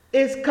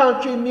It's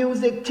Country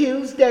Music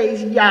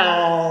Tuesdays,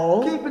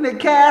 y'all. Keeping it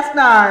cast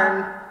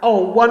iron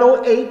on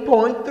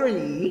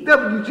 108.3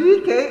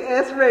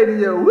 WGKS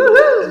Radio.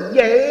 Woohoo!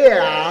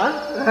 Yeah.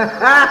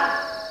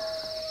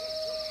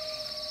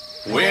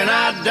 When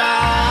I die,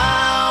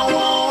 I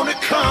want to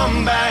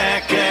come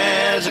back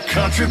as a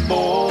country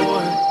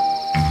boy.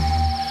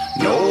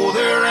 No,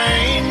 there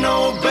ain't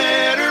no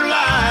better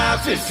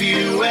life if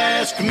you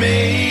ask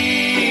me.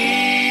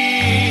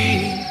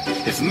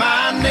 If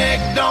my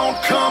neck don't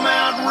come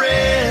out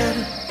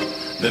red,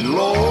 then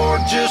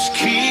Lord, just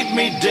keep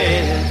me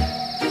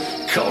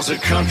dead. 'Cause a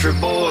country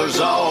boy's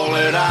all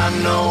that I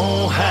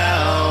know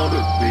how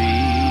to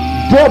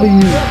be.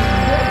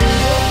 WGKS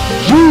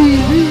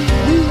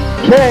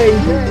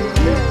live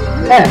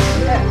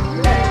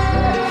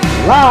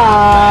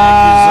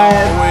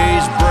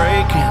Always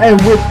breaking,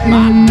 and with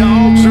my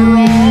dogs are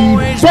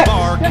always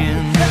barking.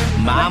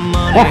 My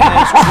money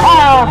has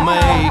trouble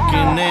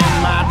making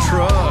and my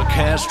truck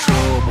has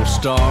trouble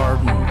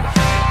starting.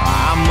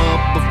 I'm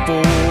up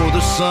before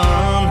the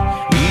sun,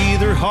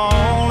 either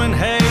hauling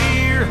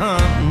hay or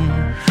hunting.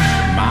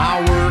 My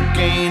work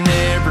ain't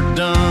ever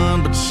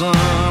done, but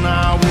son,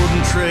 I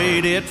wouldn't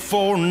trade it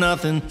for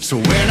nothing. So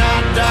when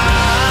I die,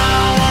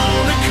 I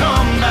want to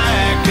come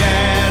back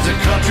as a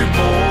country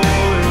boy.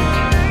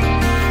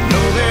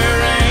 No, there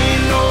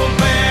ain't no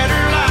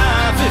better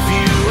life if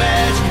you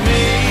ask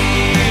me.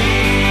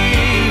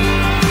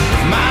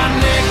 If my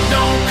neck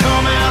don't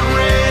come out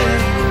red,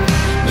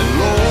 then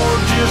Lord,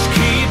 just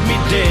keep me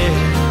dead.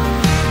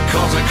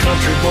 'Cause a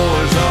country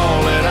boy's all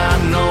that I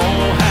know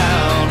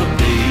how to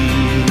be.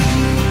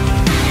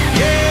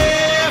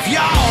 Yeah, if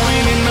y'all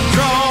ain't in the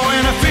draw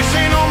and a fish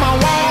ain't on my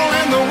wall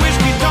and the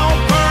whiskey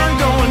don't burn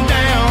going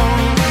down,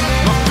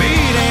 my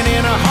feet ain't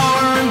in a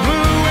holler and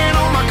blue ain't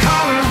on my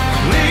collar,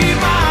 leave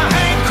my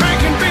Hank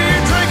cranking beer,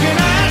 drinking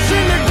ash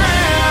in the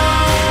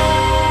ground.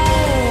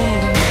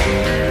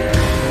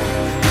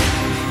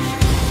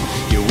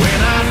 Yeah, when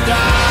I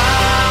die,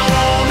 I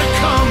want to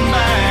come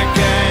back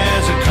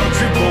as a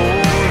country boy.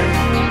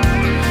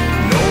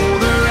 No,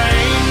 there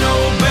ain't no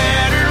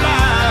better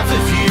life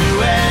if you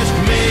ask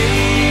me.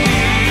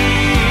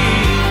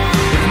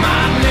 If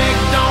my neck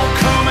don't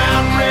come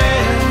out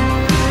red,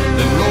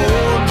 then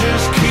Lord,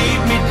 just keep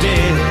me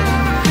dead.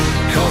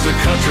 'Cause a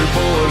country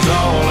boy's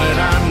all that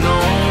I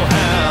know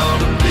how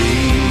to be.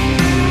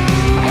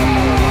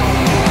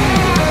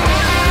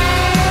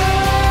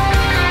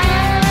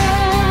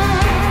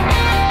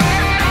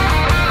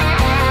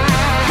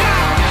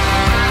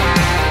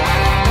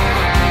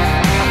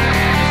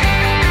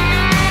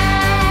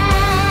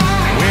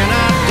 When I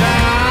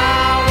die,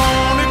 I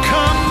want to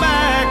come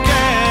back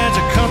as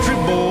a country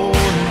boy.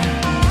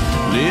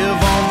 Live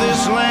on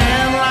this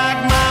land like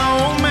my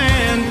old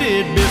man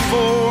did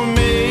before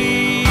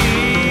me.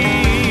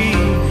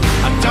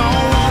 I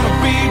don't want to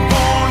be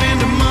born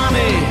into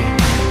money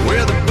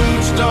where the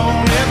boots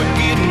don't ever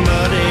get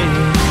muddy.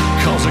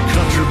 'Cause a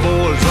country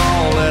boy's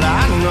all that I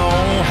know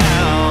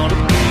how to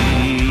be.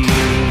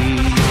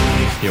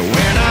 Yeah,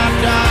 when I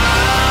die,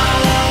 I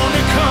want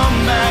to come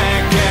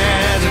back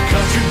as a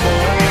country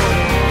boy.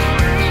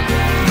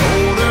 No,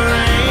 there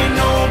ain't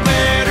no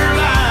better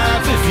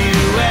life if you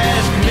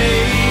ask me.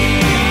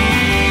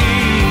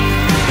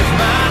 If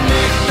my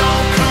neck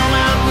don't come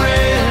out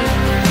red,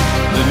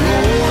 then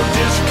Lord,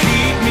 just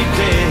keep me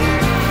dead.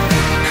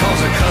 'Cause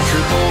a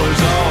country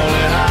boy's all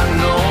that I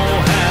know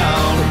how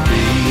to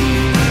be.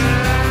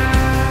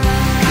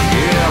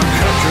 Yeah, a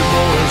country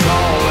boy's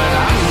all that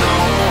I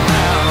know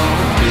how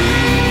to be.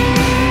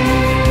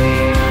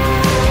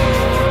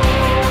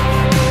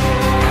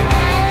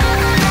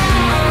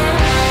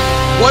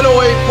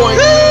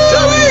 108.3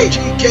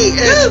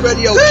 WGKS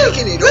Radio,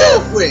 kicking it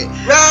off with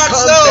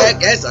Come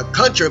Back as a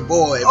Country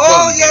Boy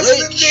from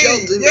Blake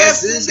Shelton.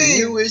 Yes, That's his indeed.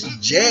 newest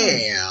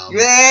jam.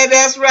 Man,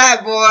 that's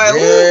right, boy. Ooh,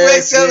 Yes,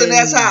 Blake Shelton,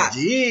 that's hot.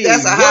 indeed.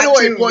 That's a hot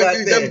tune right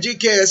 108.3 there.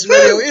 WGKS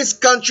Radio. It's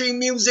Country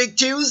Music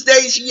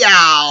Tuesdays,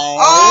 y'all.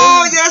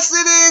 Oh, yes,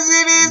 it is.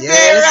 It is.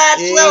 Yes, right,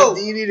 Flo.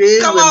 Indeed it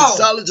is. Come With on.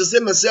 Mixologist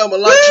and myself,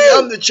 Malachi. Woo.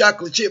 I'm the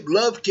chocolate chip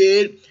love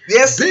kid.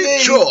 Yes, Big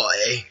indeed.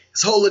 Troy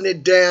is holding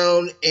it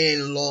down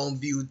in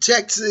Longview,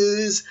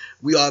 Texas.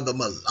 We are the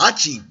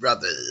Malachi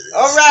Brothers.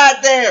 All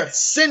right, there.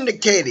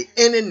 Syndicated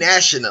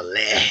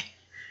internationally.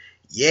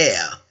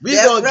 Yeah, we're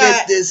That's going to right.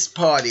 get this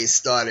party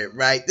started,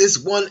 right? This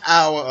 1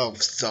 hour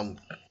of some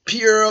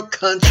pure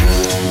country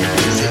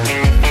music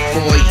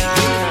for you.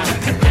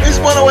 It's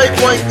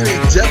 108.3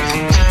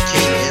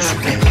 WGKS.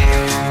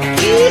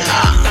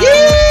 Yeah.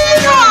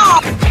 Yeah.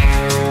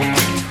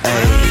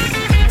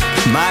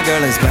 My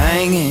girl is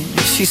banging,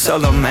 she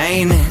solo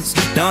maintenance.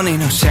 Don't need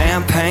no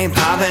champagne,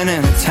 poppin'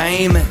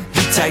 entertainment.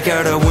 Take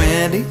her to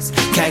Wendy's,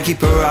 can't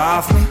keep her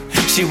off me.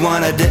 She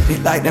wanna dip me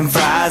like them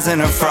fries in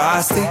her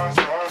Frosty.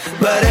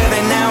 But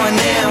every now and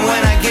then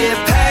when I get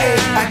paid,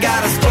 I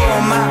gotta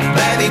spoil my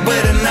baby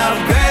with an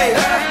upgrade.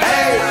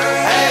 Hey,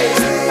 hey,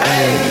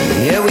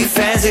 hey. Yeah, we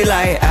fancy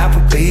like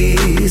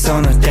Applebee's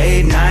on a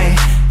date night.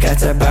 Got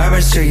that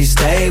Bourbon Street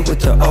steak with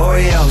the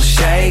Oreo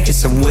shake and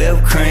some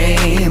whipped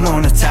cream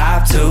on the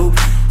top too.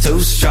 2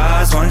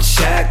 straws, 1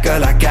 check,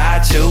 girl, I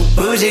got you.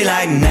 Bougie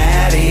like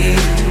Natty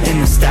in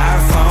the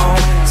styrofoam,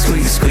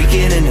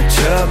 squeaking in the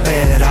truck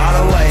bed all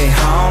the way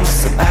home.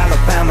 Some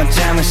Alabama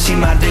jammer, she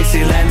my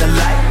Dixieland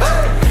delight.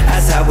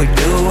 That's how we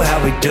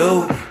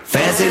do,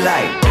 fancy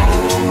like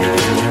ooh,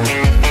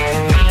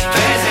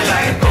 fancy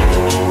like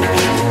ooh,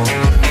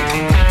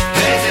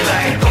 fancy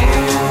like ooh,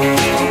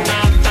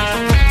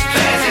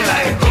 fancy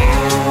like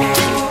ooh.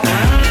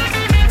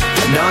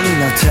 Don't need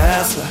no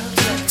Tesla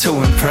to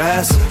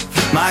impress her.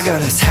 My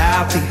girl is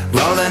happy,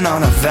 rolling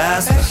on a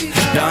Vespa.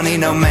 Don't need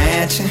no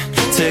mansion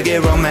to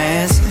get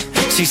romancing.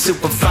 She's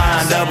super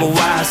fine, double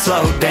wide,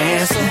 slow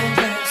dancing.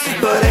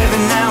 But every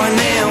now and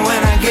then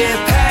when I get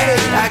paid,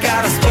 I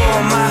gotta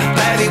spoil my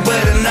baby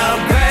with an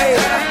upgrade.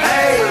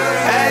 Hey,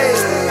 hey,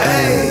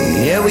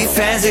 hey. Yeah, we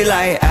fancy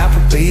like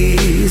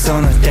Applebee's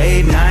on a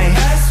date night.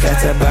 Got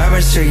that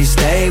Bourbon Street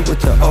steak with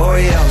the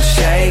Oreo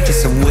shake and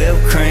some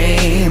whipped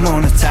cream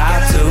on the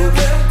top too.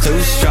 2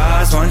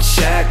 straws, 1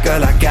 check,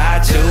 girl, I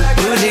got you.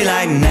 Bougie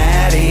like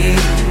Natty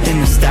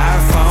in the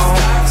styrofoam,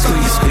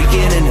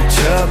 squeaking in the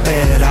truck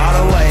bed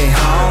all the way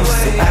home.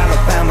 Some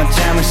Alabama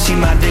jammer, she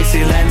my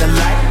Dixieland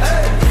delight.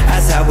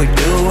 That's how we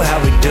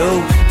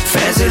do,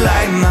 fancy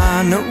like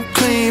my new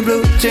clean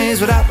blue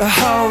jeans without the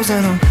holes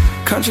in them.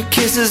 Country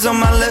kisses on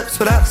my lips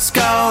without the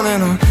skull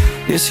in them.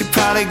 Yeah, she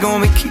probably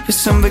gonna be keeping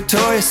some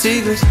Victoria's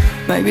Secrets,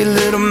 maybe a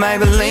little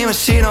Maybelline, but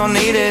she don't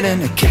need it. In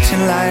the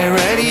kitchen light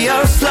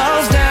radio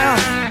slows down,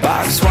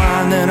 box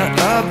wine, then her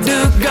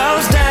updo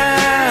goes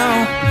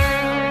down.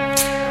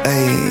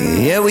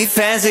 Hey, yeah, we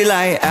fancy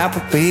like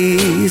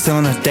Applebee's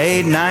on a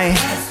date night.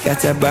 Got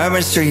that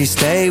Bourbon Street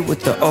steak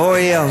with the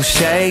Oreo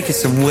shake and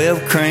some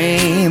whipped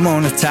cream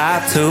on the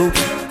top too.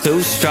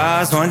 2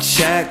 straws, 1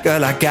 check,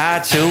 girl, I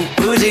got you.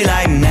 Bougie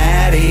like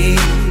Natty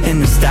in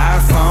the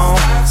styrofoam,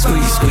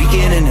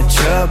 squeaking in the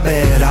truck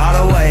bed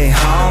all the way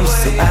home.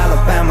 Some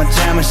Alabama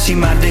jammer, she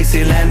my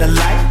Dixieland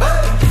delight.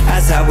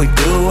 That's how we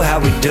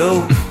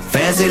do,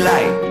 fancy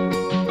like.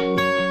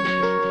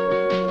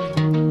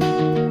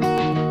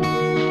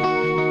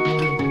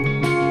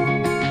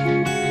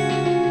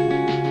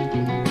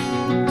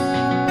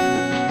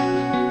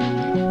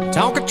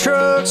 Tonka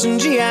trucks and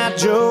G.I.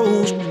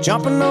 Joes,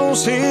 jumping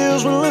those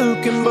hills with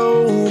Luke and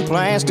Bo.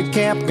 Plastic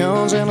cap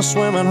guns in a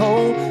swimming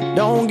hole,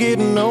 don't get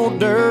no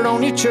dirt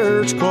on your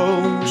church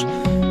clothes.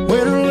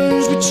 Win or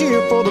lose, we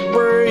cheer for the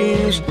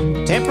Braves,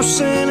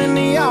 10% in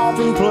the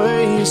offering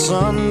place.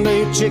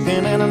 Sunday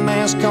chicken and a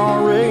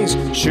NASCAR race,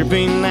 sure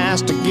be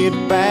nice to get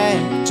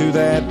back to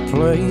that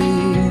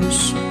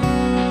place.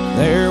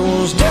 There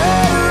was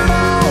dirt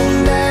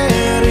on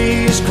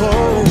Daddy's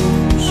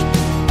clothes,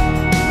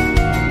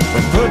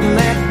 putting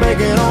that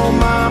bacon on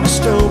Mama's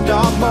stove,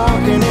 dog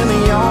barking in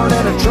the yard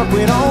at a truck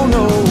we don't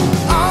know.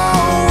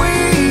 All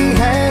we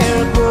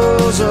had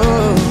was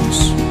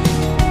us,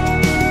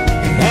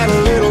 had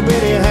a little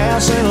bitty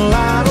house and a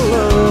lot of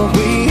love.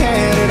 We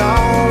had it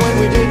all when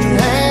we didn't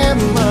have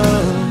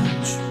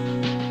much.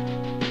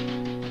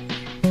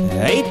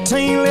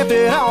 18 left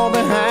it all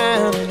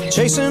behind,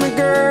 chasing a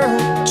girl,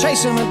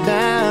 chasing a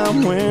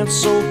dime. Went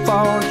so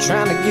far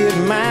trying to get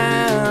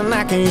mine,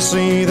 I can't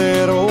see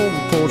that old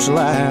porch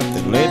light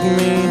that led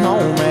me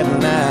home at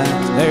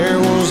night. There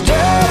was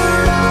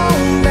dirt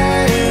on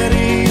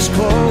Daddy's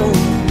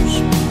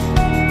clothes,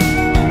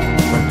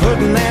 we're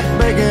putting that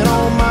bacon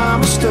on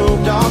Mama's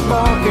stove, dog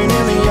barking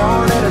in the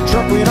yard at a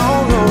truck we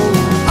don't know.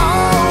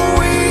 All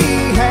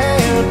we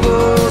had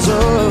was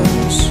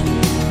us,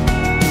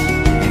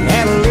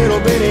 had a little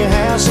bitty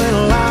house and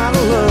a lot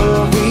of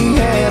love. We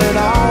had it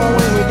all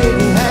when we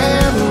didn't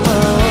have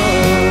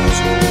much,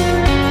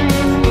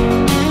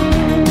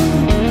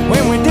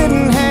 when we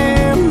didn't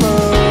have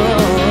much.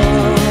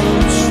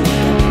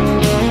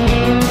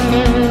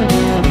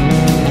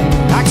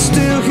 I can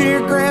still hear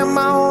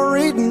Grandma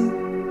reading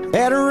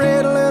at a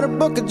red letter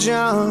book of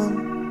John.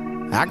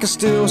 I can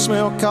still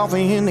smell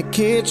coffee in the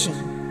kitchen,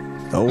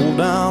 old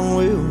Don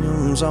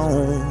Williams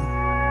on.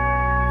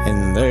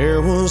 And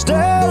there was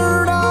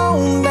dirt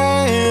on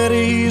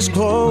Daddy's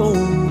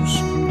clothes,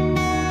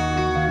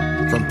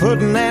 from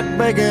putting that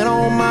bacon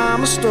on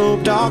Mama's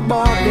stove, dog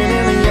barking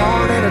in the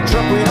yard at a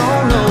truck we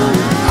don't know.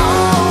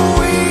 All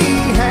we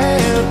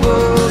had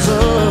was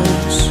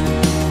us,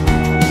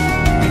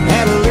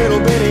 had a little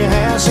bitty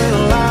house and a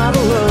lot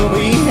of love.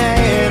 We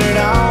had it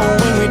all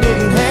when we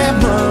didn't have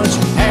much,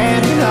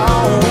 had it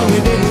all when we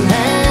didn't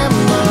have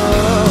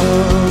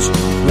much.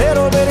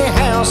 Little bitty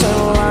house and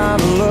a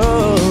lot of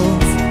love.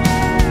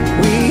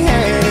 We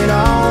had it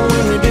all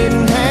when we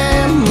didn't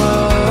have much.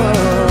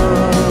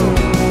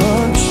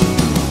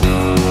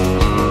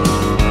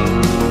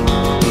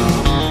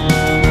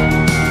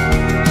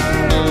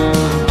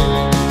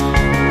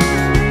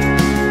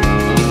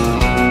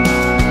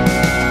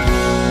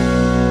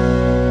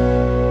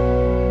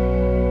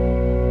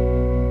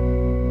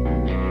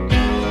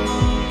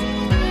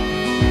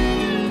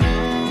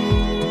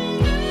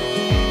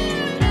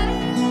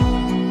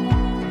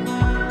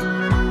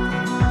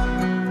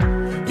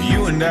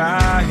 You and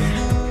I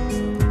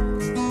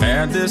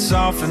had this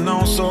off and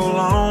on so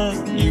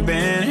long. You've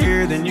been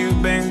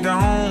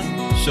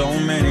so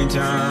many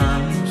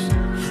times.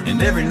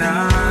 And every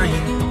night,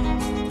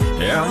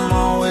 yeah, I'm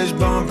always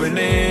bumping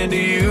into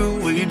you.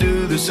 We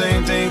do the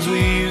same things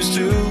we used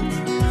to.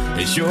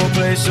 It's your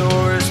place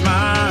or it's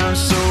mine,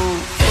 so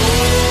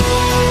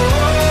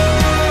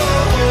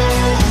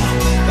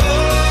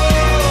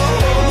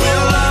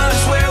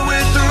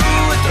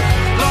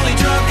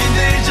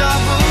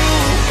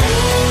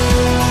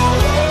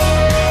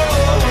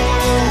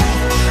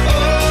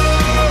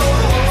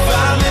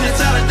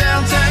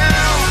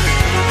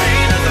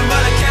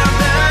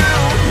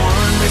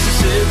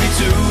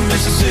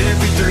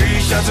Mississippi, 3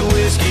 shots of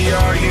whiskey.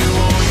 Are you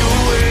on your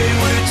way?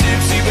 We're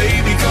tipsy,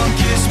 baby, come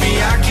kiss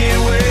me. I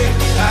can't wait,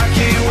 I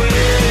can't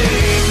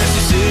wait.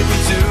 Mississippi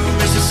 2,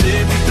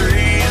 Mississippi 3.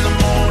 In the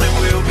morning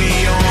we'll be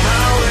on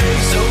our way.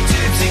 So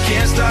tipsy,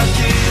 can't stop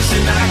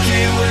kissing. I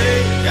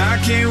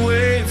can't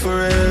wait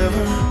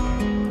forever.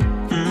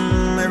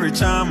 Every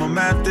time I'm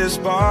at this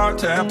bar,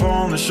 tap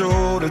on the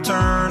shoulder,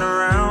 turn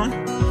around,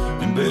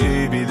 and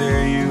baby,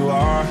 there you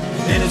are.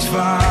 And it's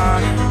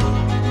fire.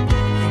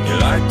 You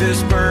like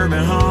this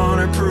bourbon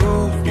 100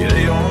 proof. Yeah,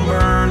 they don't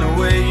burn the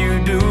way you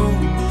do.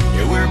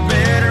 Yeah, we're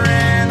better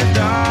in the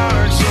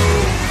dark, so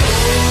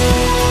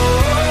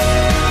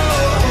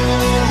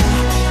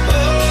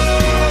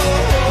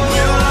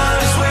we'll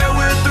I swear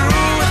we're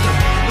through with the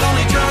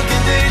lonely drunken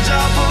deja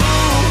vu.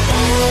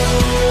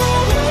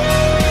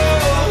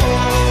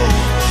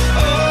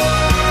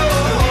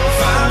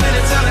 5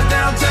 minutes out of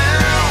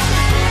downtown,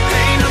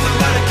 ain't nothing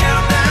but a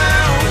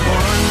countdown.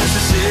 1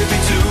 Mississippi,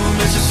 2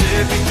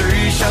 Mississippi,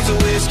 3 shots of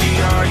whiskey.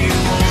 Are you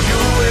on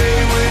your way?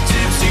 We're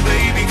tipsy,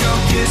 baby,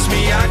 come kiss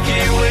me. I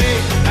can't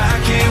wait, I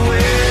can't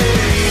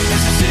wait.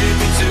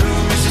 Mississippi 2,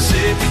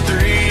 Mississippi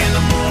 3. In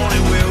the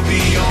morning we'll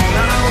be on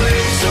our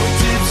way. So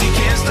tipsy,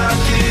 can't stop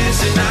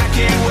kissing. I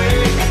can't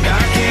wait,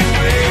 I can't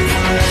wait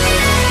forever.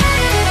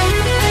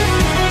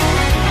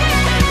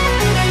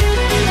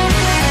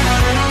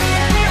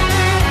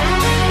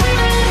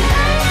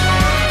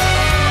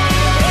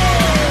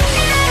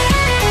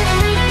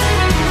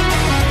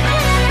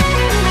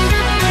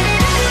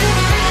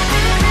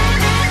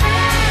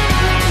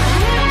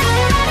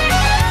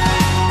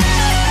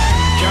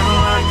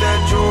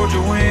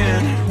 Georgia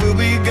wind, we'll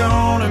be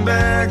gone and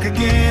back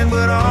again,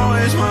 but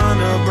always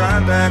wind up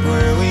right back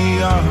where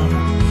we are,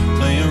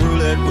 playing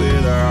roulette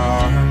with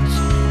our hearts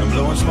and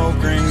blowing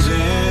smoke rings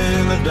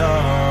in the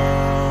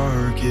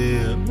dark.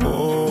 Yeah,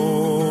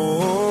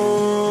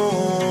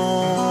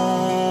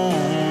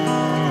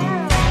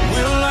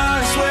 we'll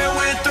I swear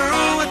we're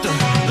through with the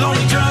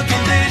lonely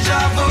drunken deja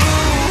vu.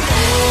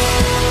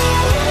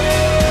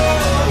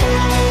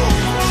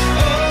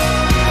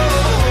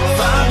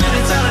 5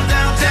 minutes out of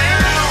downtown,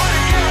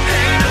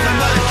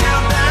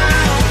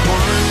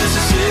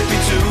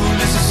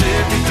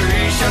 Mississippi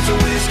 3 shots of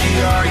whiskey.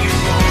 Are you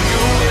on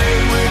your way?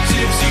 We're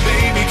tipsy,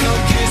 baby,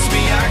 come kiss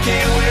me. I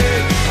can't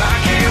wait, I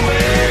can't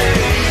wait.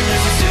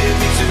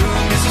 Mississippi 2,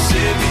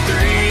 Mississippi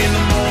 3. In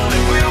the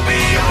morning we'll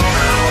be on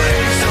our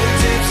way. So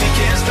tipsy,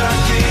 can't stop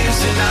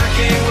kissing. I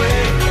can't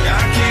wait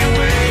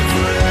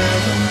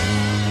forever.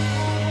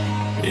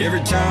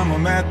 Every time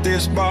I'm at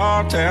this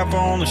bar, tap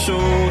on the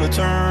shoulder,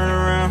 turn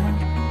around,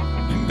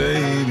 and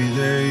baby,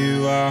 there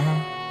you are.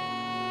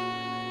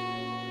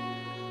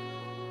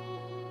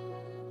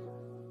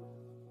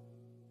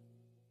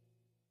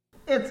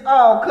 It's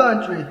all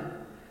country,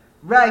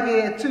 right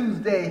here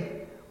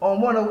Tuesday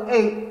on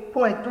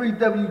 108.3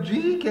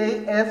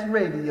 WGKS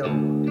Radio.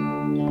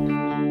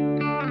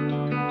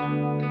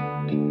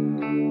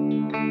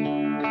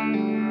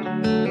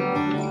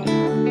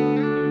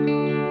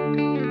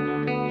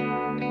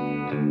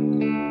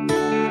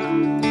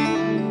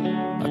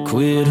 I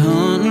quit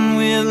hunting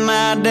with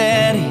my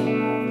daddy,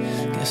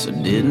 guess I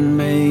didn't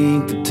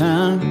make the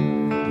time.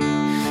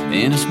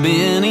 And it's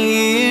been a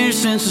year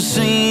since I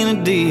seen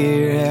a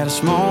deer, had a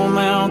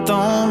smallmouth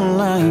on the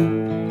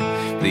line.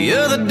 The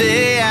other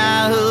day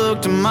I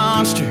hooked a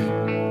monster,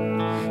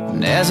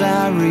 and as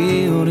I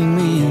reeled him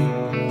in,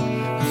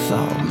 I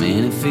thought,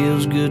 man, it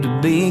feels good to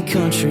be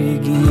country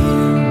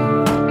again.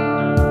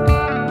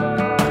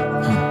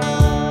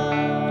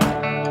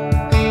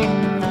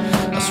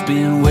 I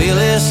spend way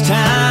less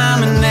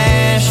time in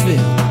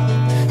Nashville,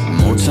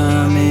 more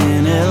time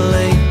in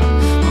LA.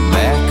 My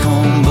back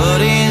home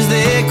buddies,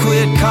 they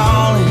quit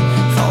calling,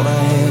 thought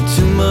I had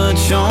too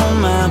much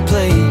on my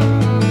plate.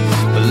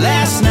 But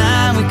last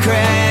night we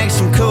cracked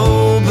some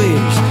cold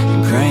beers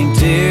and cranked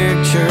their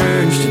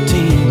church to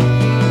 10.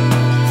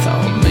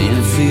 Thought, man,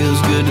 it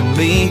feels good to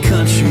be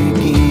country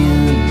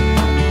again.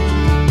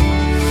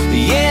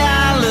 Yeah,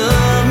 I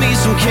love me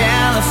some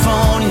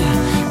California,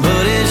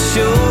 but it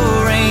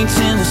sure ain't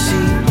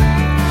Tennessee.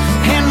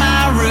 And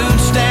my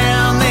roots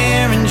down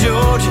there in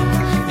Georgia,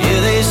 yeah,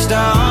 they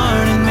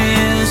started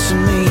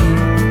missing me.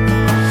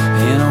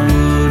 And I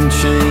wouldn't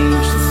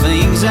change the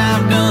things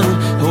I've done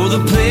or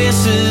the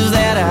places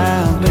that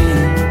I've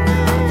been.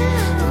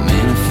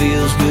 Man, it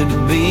feels good to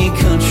be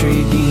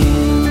country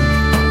again.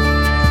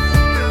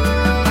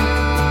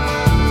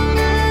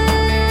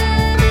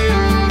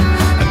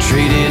 I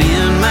traded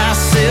in my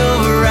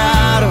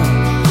Silverado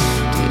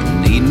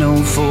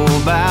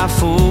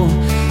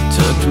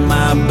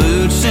my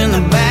boots in the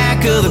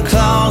back of the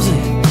closet.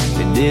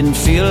 It didn't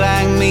feel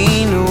like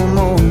me no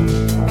more.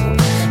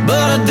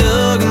 But I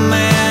dug them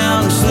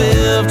out and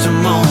slipped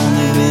them on.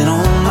 They've been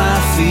on my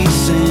feet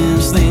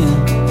since then.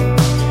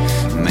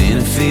 Man,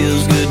 it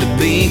feels good to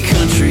be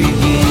country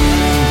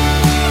again.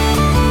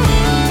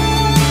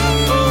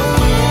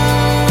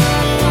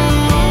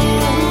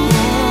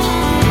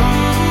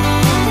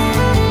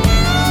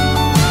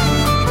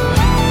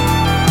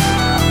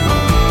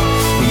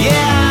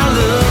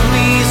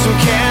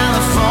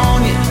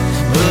 California,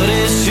 but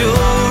it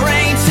sure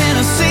ain't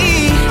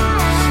Tennessee.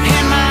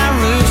 And my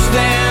roots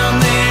down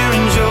there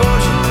in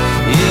Georgia,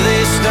 yeah,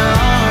 they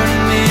started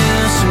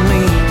missing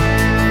me.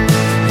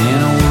 And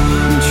I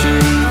wouldn't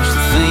change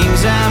the things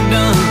I've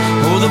done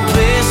or the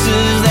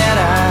places that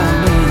I've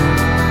been.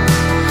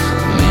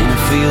 Man,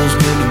 it feels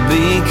good to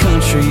be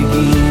country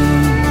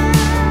again.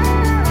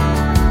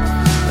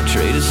 I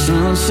traded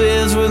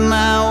sunsets with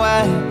my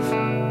wife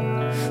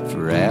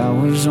for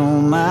hours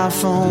on my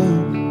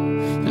phone.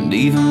 And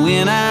even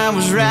when I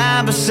was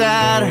right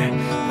beside her,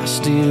 I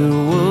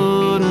still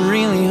wasn't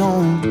really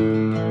home.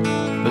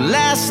 But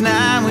last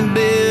night we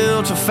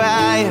built a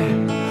fire,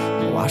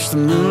 watched the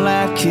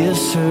moonlight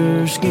kiss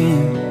her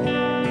skin.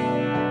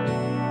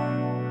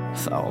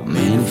 Thought,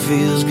 man, it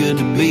feels good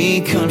to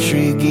be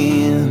country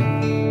again.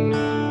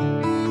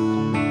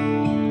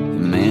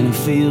 Man, it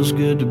feels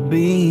good to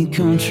be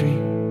country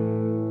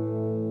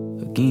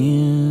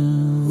again.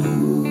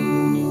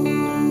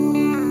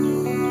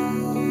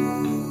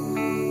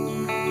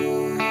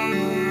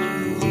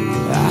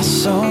 I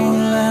saw the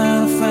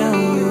light, I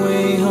found the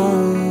way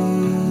home.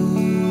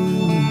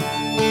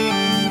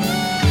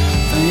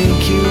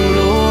 Thank you,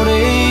 Lord,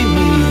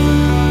 amen.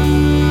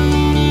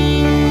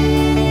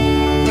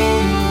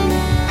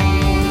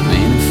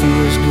 Man, it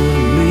feels good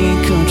to be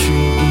country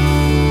again.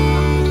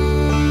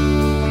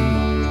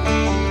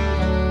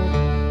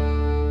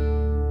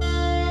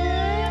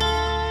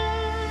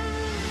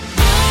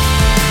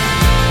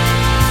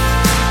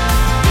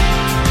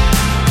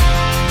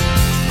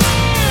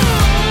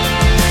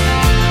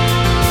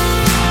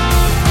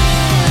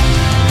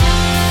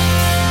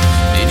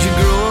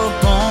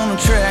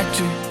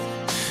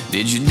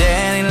 Did your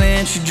daddy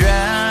let you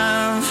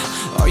drive?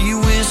 Are you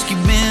whiskey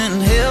bent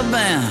and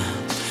hellbound,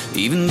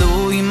 even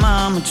though your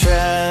mama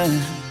tried?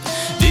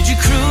 Did you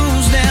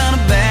cruise down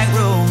a back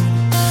road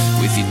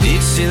with your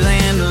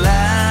Dixieland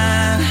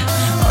delight?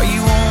 Are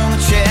you on a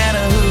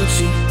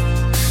Chattahoochee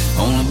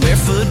on a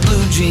barefoot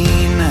blue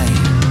jean night?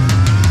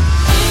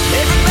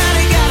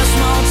 Everybody got a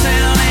small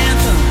town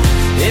anthem.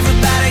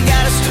 Everybody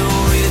got a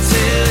story to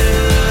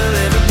tell.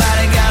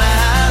 Everybody got a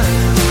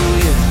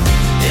hallelujah.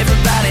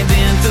 Everybody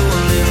been through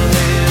a little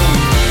hell.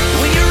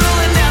 When you're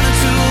rolling down a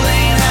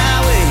two-lane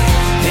highway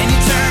and you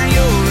turn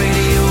your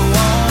radio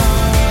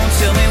on,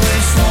 tell me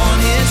which one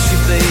hits you,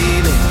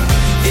 baby.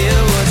 Yeah,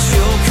 what's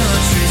your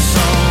country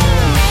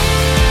song?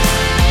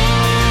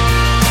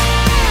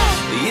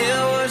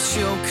 Yeah, what's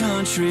your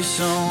country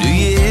song? Do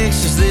your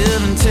exes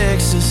live in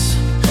Texas?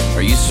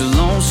 Are you so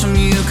lonesome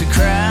you could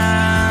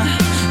cry?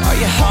 Are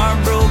you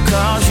heartbroken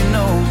cause you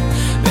know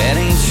that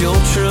ain't your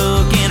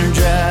truck in her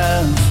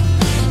drive?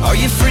 Are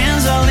your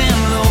friends all in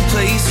low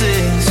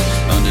places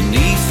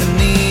underneath the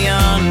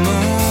neon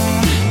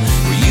moon?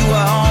 Were you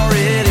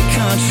already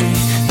country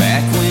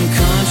back when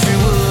country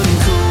wasn't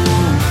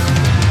cool?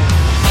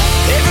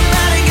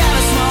 Everybody got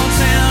a small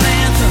town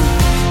anthem.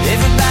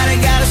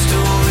 Everybody got a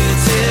story to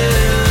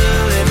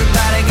tell.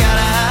 Everybody got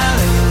a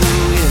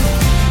hallelujah.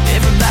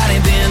 Everybody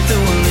been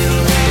through a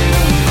little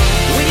hell.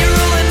 When you're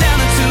rolling down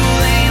a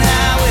two-lane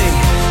highway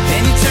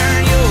and you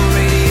turn your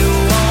radio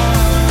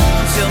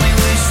on, tell me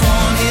which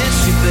one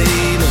hits you,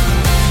 baby.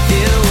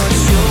 Yeah,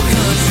 what's your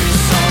country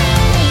song?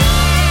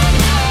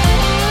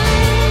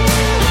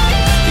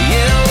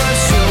 Yeah,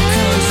 what's your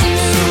country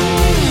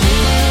song?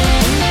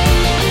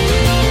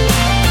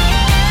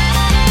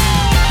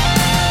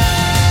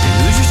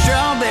 Who's your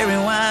strawberry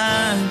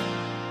wine?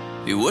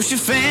 What's your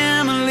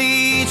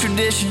family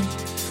tradition?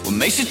 What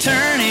makes you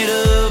turn it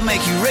up,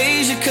 make you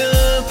raise your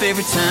cup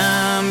every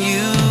time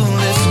you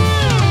listen?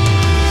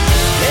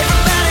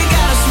 Everybody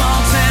got a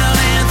small town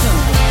anthem.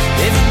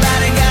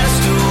 Everybody got a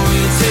story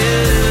to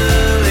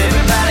tell.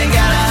 Everybody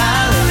got a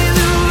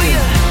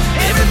hallelujah.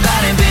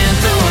 Everybody been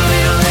through a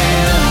little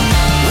hell.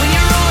 When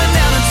you're rolling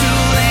down a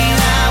two-lane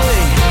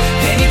highway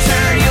and you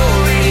turn your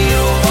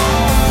radio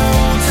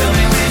on, tell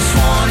me which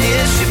one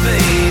hits you,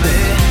 baby.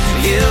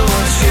 Yeah,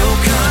 what's your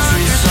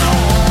country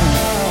song?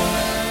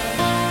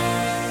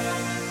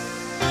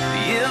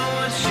 Yeah,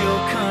 what's your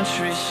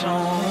country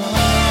song?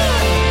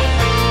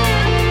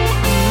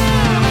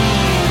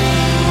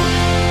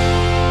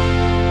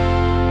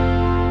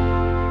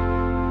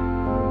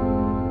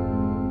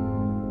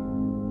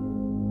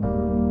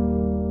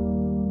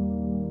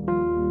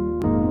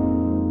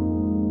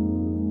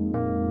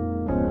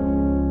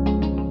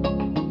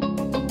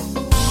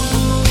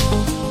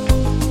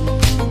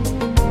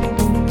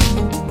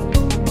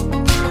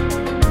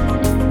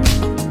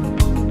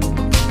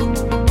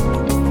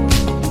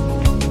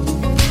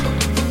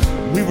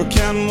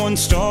 shine one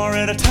star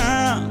at a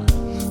time.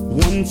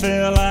 One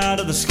fell out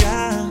of the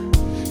sky.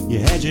 You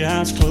had your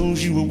eyes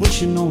closed, you were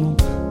wishing on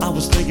them. I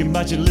was thinking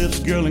about your lips,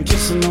 girl, and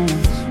kissing on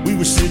them. We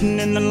were sitting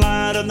in the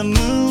light of the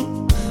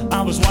moon.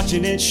 I was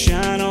watching it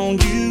shine on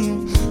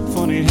you.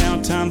 Funny how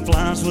time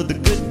flies with a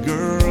good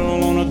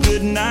girl on a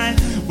good night.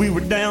 We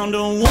were down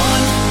to 1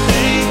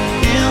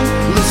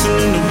 a.m.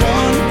 listening to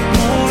one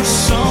more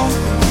song,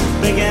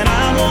 thinking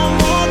I want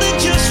more than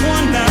just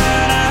one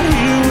night out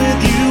here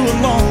with you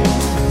alone.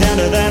 Down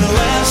to that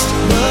last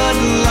Bud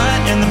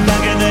Light in the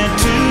back of that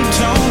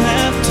two-tone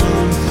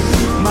halftone.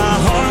 My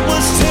heart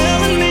was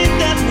telling me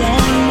that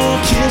one more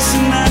kiss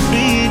and I'd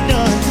be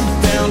done.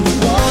 Down to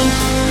one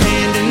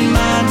hand in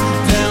mine,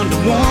 down to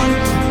one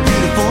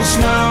beautiful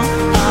smile.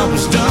 I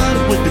was done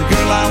with the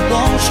girl I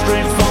want,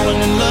 straight falling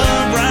in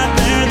love right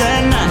there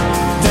that night.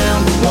 Down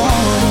to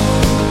one.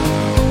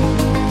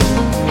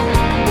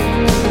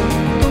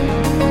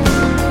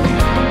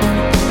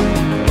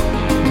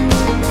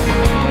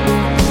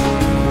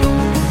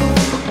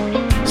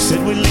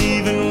 Said we'd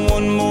leave in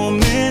one more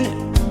minute.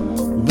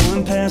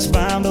 One passed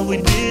by but we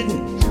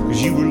didn't,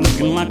 'cause you were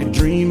looking like a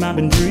dream I've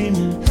been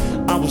dreaming.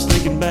 I was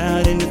thinking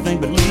about anything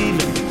but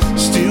leaving.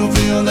 Still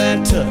feel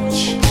that touch.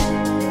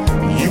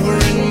 You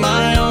were in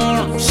my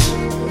arms,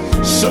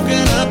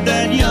 soaking up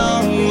that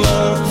young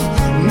love.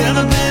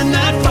 Never been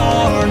that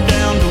far.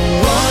 Down to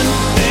 1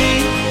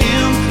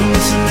 a.m.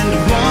 listening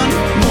to one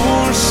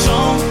more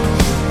song,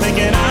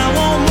 thinking I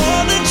want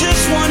more than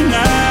just one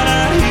night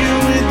out here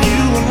with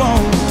you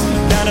alone.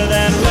 Down to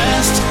that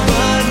last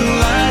Bud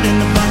Light in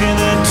the back of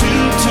that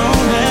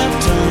two-tone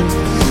halftone.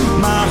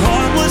 My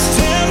heart was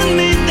telling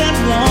me that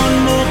one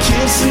more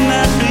kiss and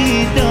I'd be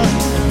done.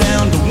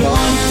 Down to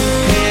one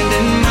hand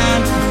in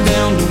mine,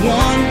 down to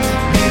one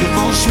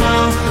beautiful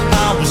smile.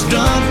 I was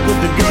done with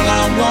the girl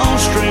I want,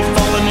 straight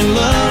falling in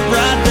love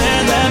right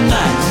there that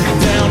night.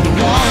 Down to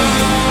one.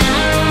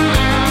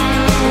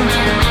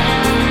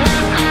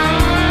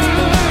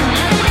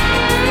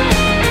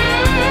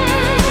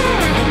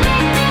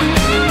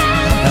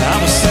 I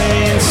was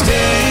saying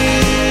stay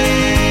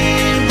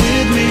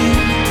with me,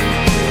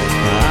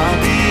 I'll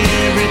be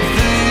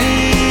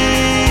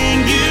everything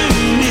you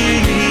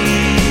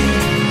need.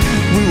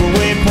 We were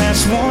way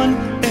past 1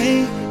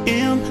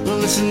 a.m.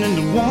 listening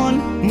to one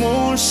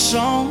more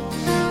song,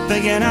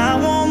 thinking I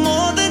want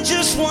more than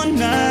just one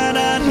night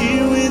out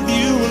here with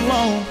you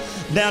alone.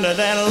 Down to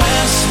that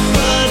last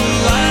Bud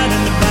Light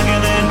in the back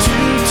of that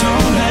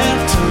two-tone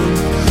halftone.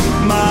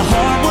 My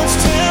heart was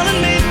telling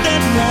me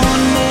that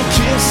one more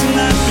kiss and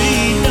I'd be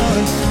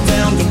done.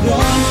 Down to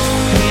one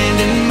hand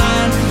in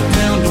mine,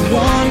 down to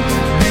one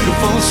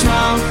beautiful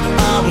smile.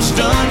 I was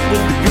done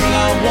with the girl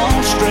I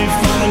want, straight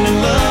falling in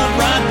love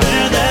right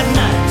there that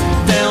night.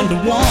 Down to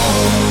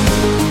one.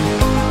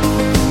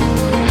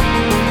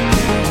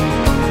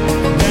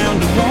 Down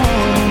to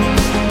one.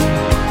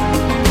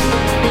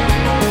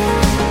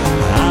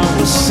 I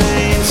was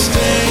saying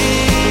stay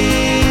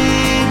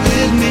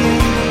with me,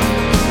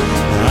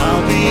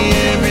 I'll be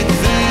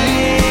everything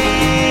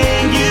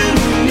you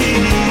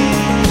need.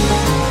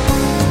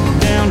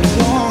 Down to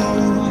one.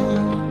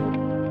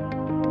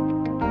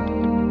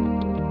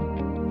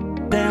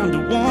 Down to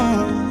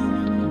one.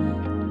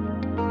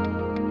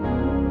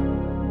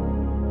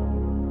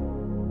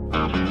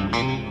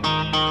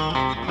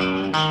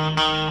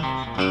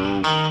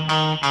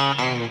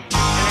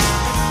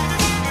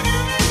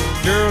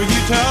 Girl, you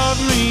taught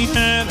me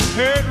how to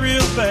hurt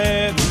real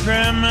bad and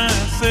cry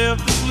myself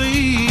to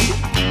sleep.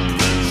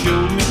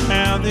 Showed me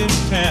how this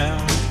town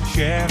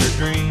shattered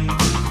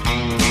dreams.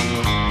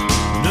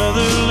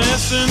 Another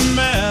lesson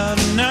about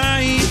a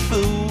naive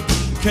fool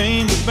who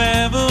came to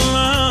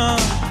Babylon.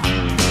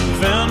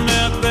 Found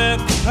out that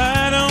the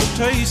pie don't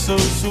taste so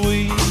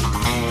sweet.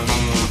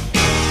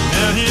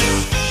 Now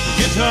his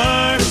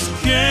guitar's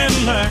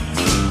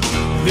Cadillacs,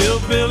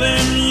 hillbilly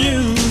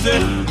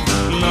music,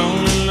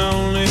 lonely,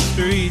 lonely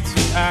streets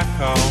that I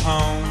call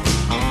home.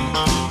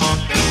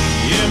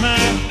 Yeah,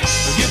 my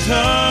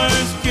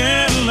guitar's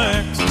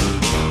Cadillacs,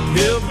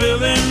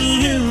 hillbilly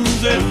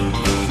music,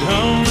 the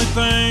only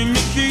thing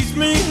that keeps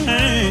me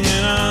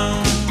hanging on.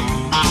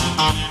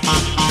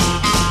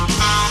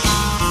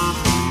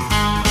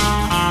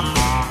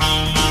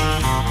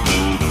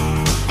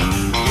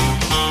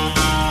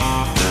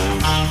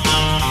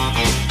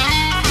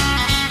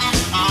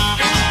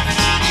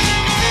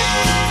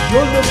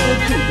 You're listening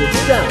to the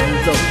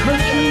sounds of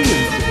country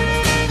music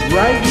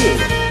right here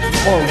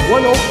on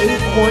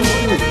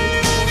 108.3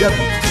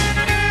 W.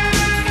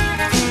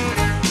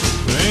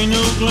 There ain't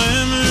no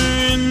glamour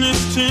in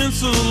this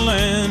tinsel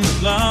land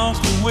of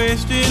lost and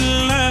wasted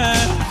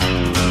lives.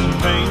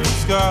 Paint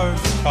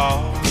scars of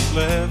all that's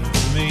left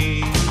of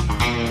me.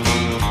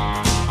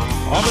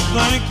 Oh, but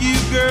thank you,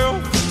 girl,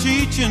 for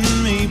teaching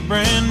me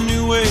brand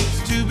new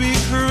ways to be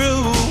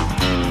cruel.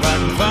 If I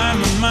can find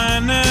my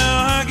mind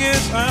now, I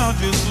guess I'll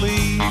just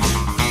leave.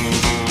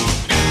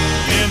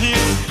 And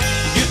his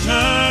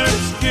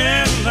guitars,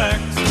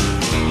 Cadillacs,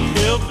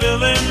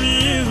 hillbilly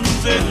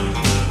music,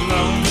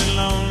 lonely,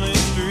 lonely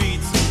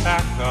streets I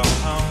call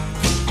home.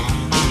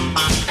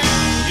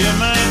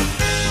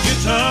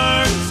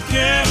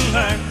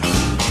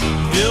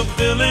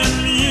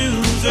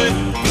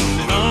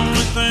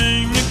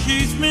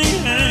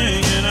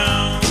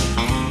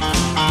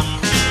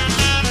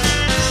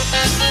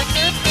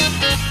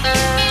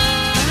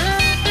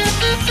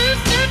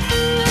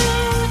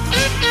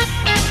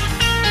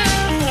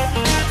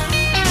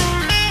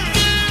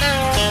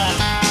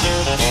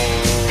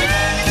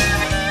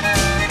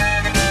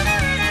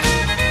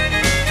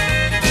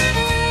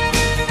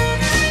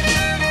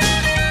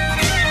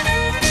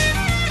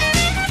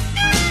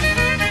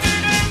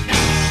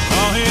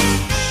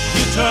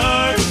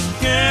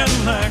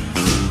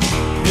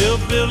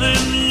 hillbilly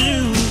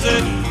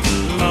music,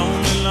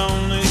 lonely,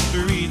 lonely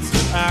streets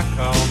that I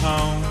call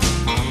home.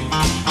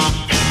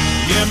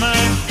 Yeah, my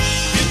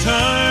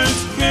guitar's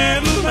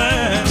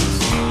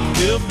Cadillacs,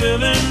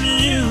 hillbilly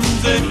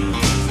music,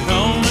 it's the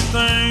only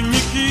thing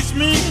that keeps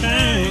me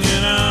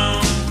hanging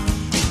on.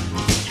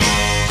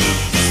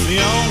 It's the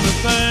only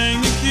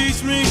thing that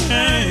keeps me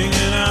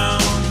hanging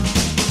on.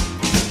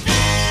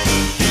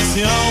 It's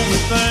the only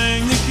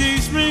thing that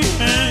keeps me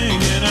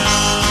hanging on.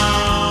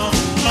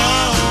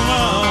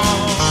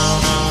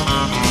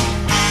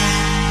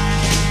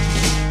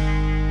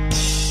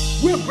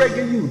 We're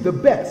bringing you the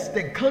best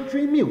in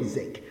country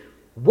music.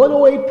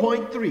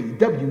 108.3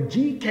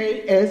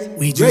 WGKS.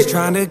 We just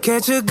trying to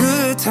catch a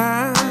good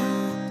time,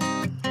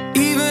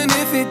 even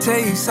if it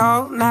takes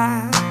all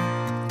night.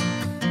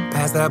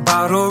 Pass that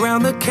bottle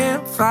around the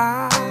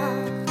campfire,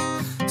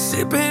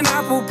 sipping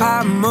apple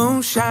pie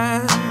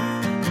moonshine.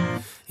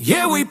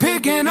 Yeah, we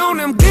picking on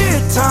them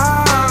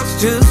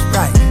guitars just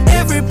right.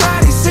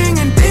 Everybody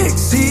singing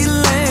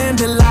Dixieland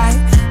delight,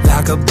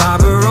 like a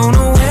bobber on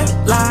a wet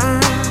line.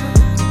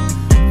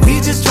 We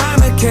just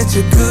trying to catch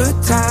a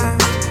good time.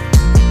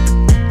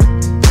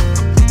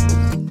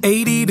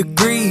 80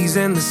 degrees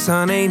and the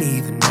sun ain't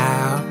even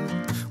out.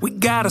 We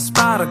got a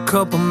spot a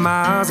couple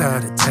miles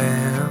out of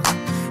town.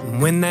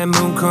 And when that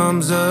moon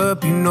comes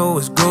up, you know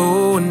it's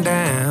going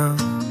down.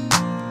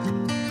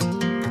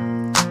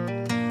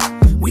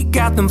 We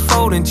got them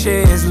folding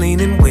chairs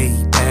leaning way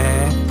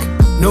back.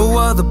 No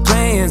other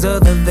plans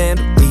other than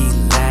to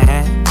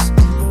relax.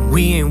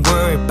 We ain't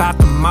worried about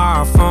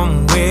tomorrow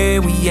from where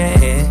we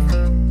at.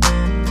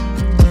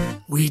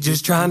 We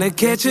just trying to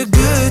catch a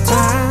good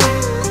time,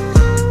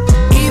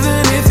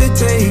 even if it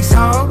takes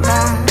all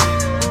night.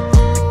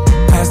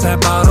 Pass that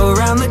bottle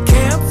around the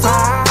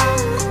campfire,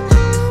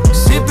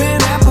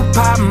 sipping apple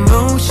pie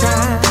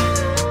moonshine.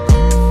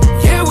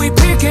 Yeah, we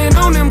picking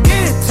on them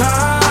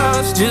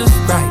guitars just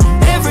right.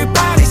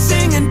 Everybody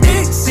singing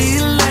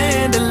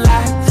Dixieland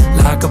delight,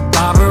 like a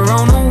bobber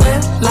on a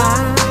wet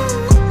line.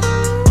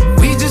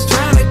 We just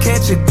trying to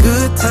catch a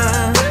good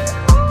time.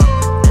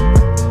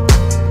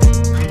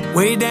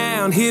 Way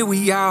down here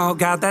we all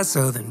got that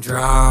southern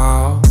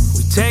drawl.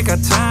 We take our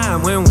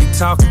time when we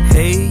talkin',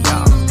 hey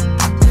y'all.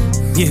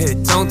 Yeah,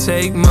 it don't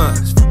take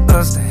much for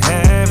us to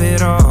have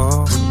it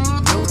all.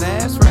 No,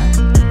 that's right.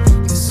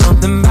 There's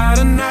something about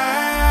a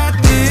night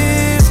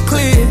this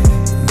clear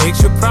that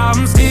makes your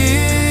problems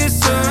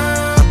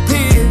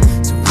disappear.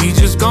 So we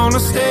just gonna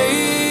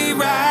stay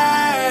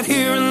right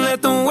here and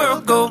let the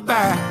world go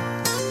by.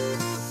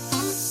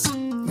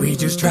 We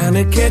just trying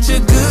to catch a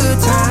good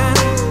time,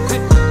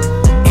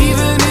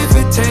 even if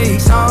it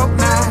takes all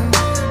night.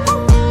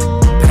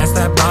 Pass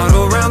that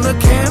bottle around the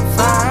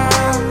campfire,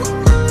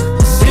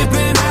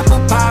 sipping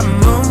apple pie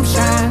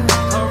moonshine.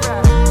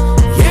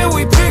 Yeah,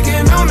 we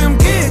picking on them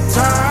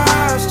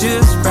guitars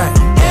just right.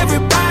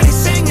 Everybody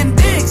singing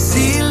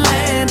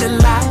Dixieland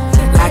delight,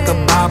 like a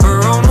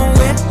bobber on a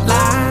wet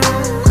line.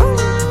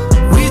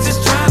 We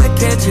just trying to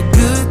catch a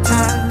good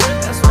time.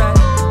 That's right.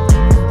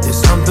 There's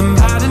something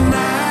about a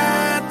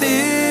night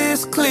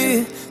this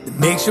clear that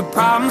makes your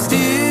problems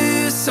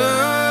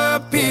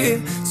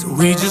disappear. So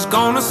we just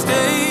gonna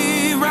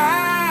stay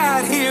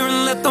right here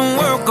and let the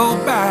world go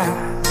by.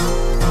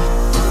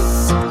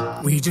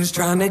 We just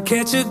trying to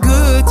catch a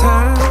good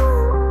time,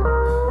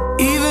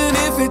 even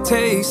if it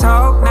takes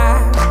all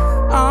night,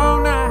 all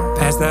night.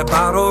 Pass that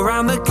bottle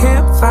around the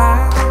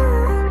campfire,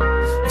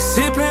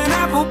 sipping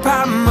apple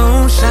pie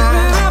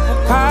moonshine, apple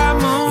pie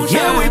moonshine.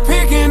 Yeah, we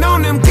picking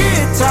on them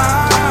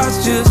guitars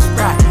just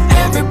right.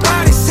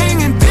 Everybody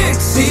singing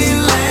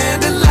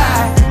Dixieland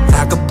delight,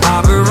 like a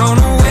bobber on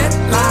a wet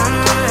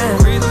line.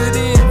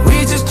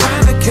 We just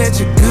trying to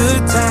catch a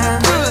good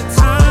time,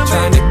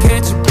 trying to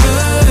catch a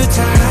good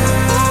time.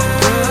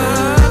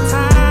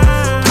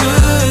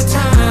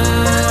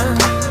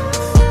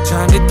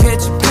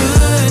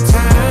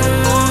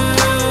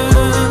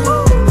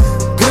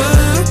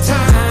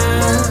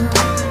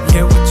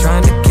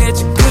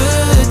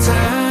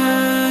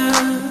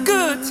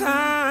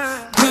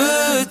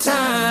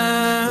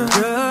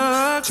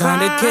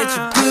 Catch a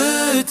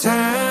good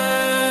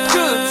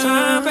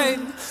time,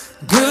 baby,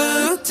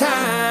 good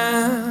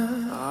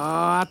time. Oh,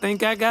 I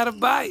think I got a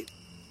bite.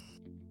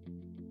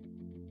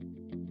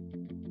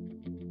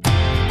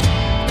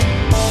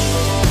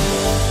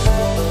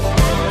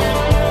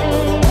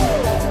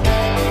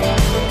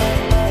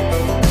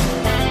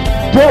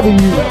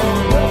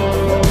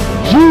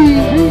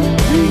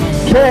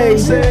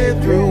 WGKS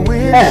through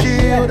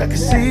windshield, I can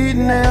see it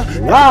now.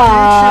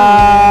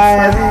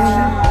 live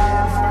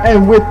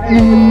and with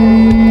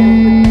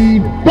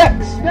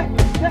Bex.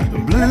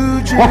 Blue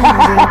jeans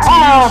and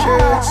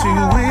t-shirts, who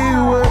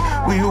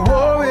we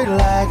wore it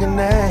like a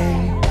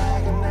name.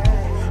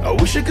 I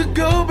wish I could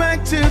go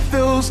back to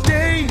those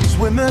days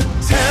when the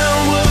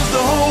town was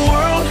the whole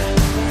world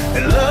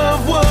and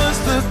love was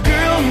the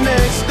girl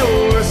next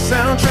door. A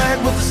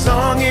soundtrack with a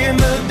song in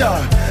the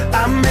dark.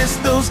 I miss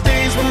those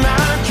days when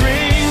our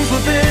dreams were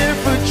there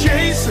for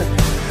chasing.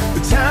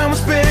 The time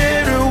was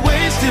better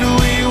wasted. wasted.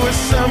 We were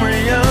summer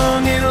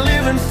young and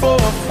living for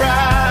a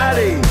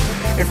Friday,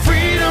 and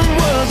freedom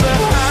was a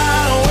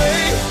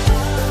highway.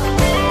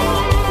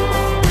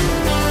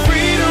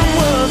 Freedom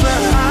was a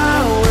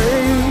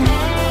highway.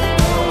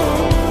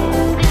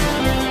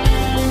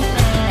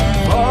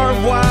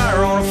 Barbed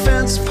wire on a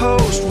fence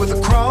post with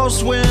a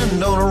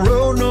crosswind on a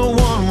road no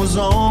one was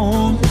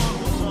on.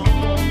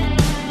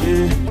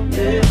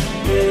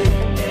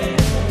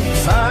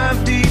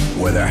 Five deep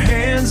with our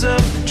hands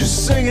up,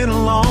 just singing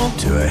along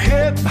to a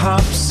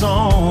hip-hop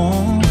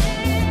song.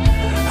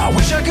 I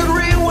wish I could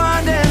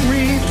rewind and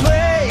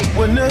replay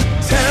When the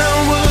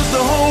town was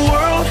the whole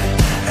world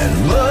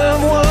and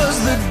love was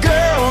the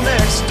girl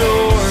next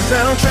door.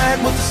 Soundtrack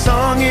with the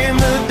song in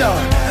the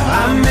dark.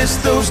 I miss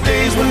those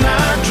days when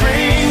our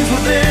dreams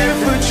were there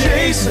for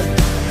chasing.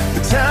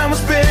 The time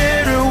was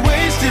better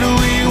wasted.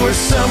 We were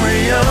summer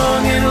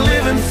young and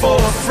living for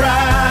a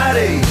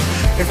Friday,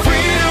 and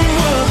freedom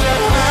was a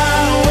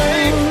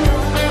highway.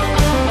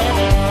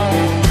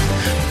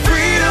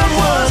 Freedom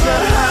was a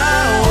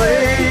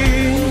highway.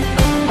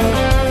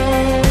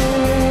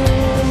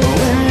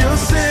 When you're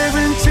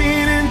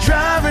 17 and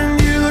driving,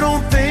 you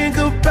don't think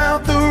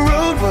about the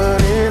road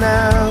running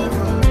out.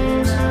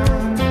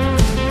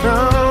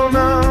 No,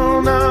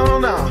 no, no,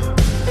 no.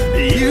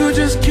 You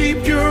just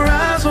keep your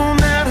eyes on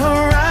that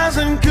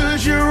horizon,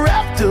 'cause you're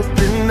wrapped up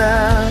in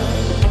that.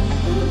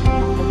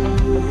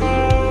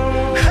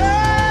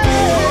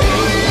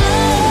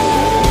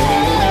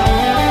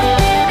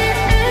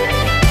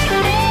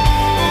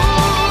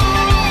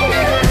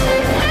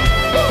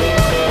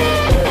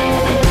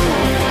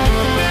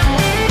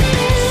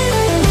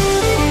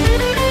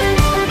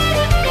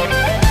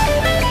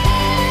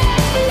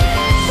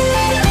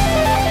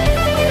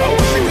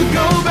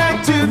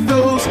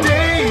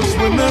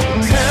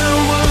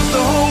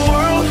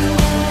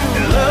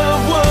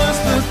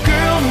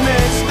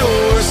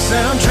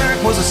 Soundtrack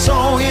was a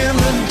song in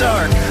the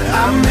dark.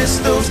 I miss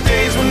those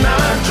days when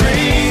our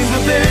dreams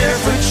were there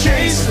for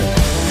chasing.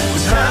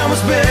 The time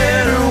was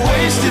better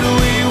wasted.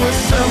 We were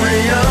summer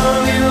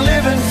young and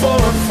living for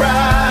a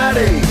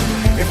Friday,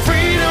 and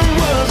freedom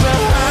was a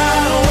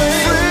highway.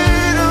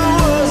 Freedom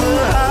was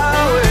a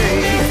highway.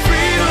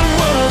 Freedom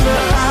was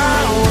a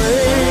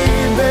highway,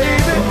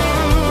 baby.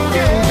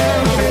 Yeah.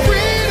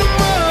 Freedom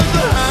was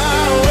a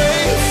highway.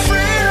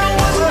 Freedom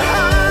was a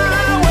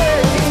highway.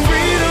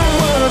 Freedom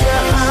was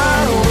a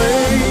highway.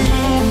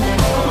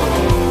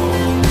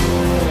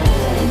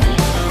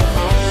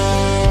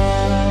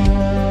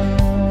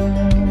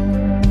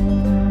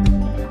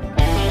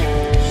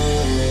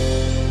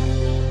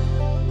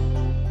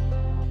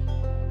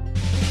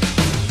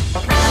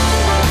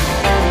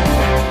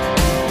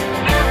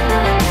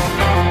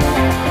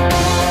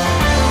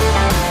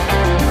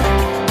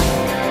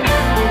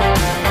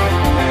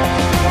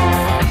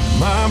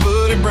 My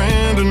buddy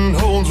Brandon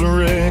holds a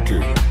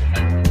record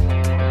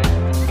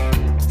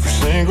for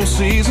single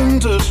season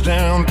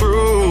touchdown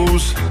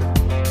throws.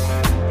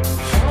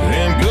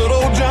 And good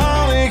old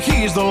Johnny,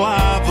 he's the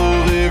life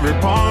of every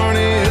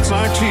party. It's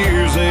like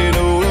cheers, they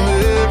know him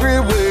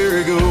everywhere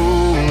he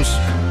goes.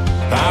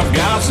 I've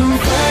got some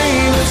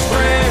famous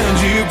friends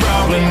you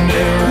probably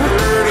never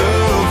heard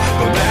of,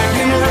 but back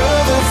in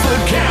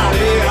Rutherford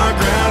County, our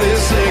crowd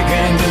is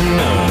second to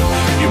none.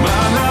 You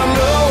might not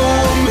know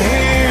them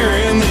here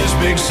in this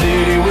big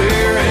city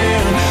we're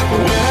in,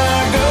 but when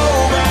I go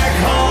back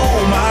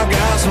home, I've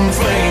got some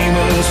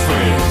famous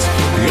friends.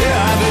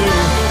 Yeah, I do.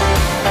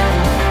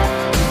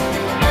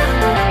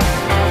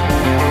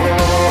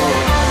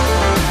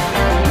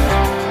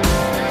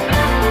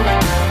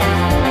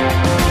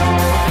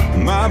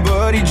 My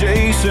buddy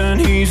Jason,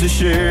 he's the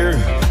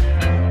sheriff.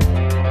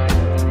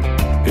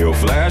 He'll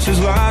flash his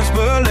lights,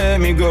 but let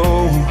me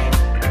go.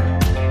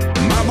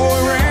 My boy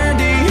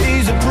Randy,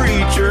 he's a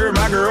preacher.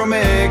 My girl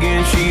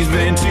Megan, she's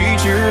been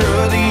teacher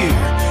of the year,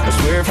 I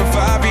swear for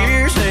 5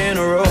 years in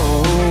a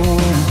row.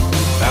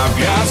 I've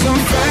got some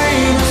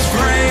famous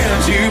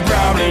friends you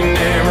probably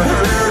never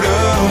heard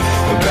of,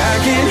 but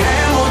back in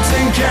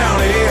Hamilton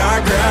County,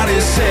 our crowd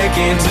is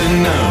second to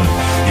none.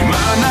 You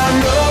might not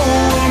know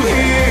them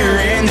here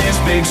in this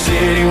big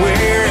city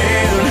we're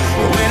in,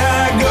 but when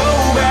I go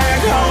back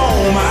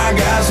home, I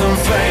got some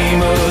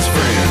famous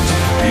friends.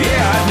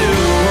 Yeah, I do.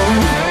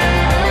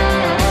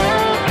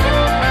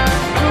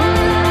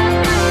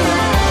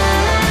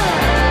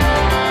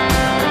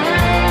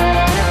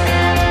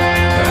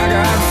 I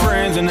got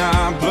friends in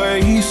high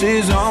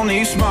places on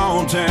these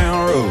small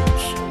town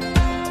roads,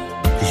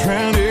 'cause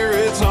round here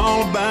it's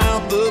all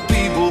about the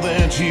people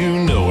that you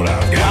know. And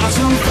I've got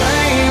some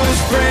famous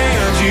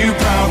friends you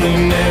probably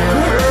never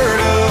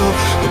heard of,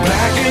 but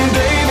back in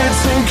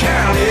Davidson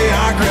County,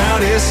 our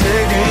crowd is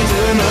second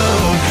to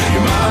none.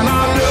 You might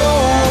not know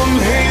them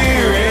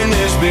here in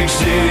this big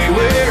city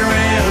we're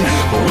in,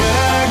 but when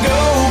I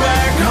go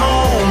back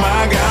home,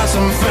 I got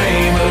some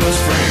famous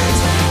friends.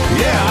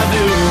 Yeah, I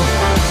do.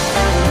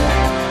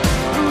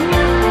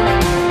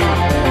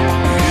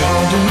 Yeah,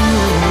 I do.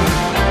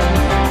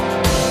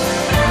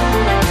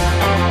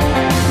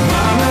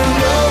 Might not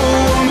know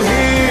them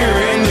here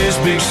in this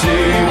big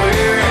city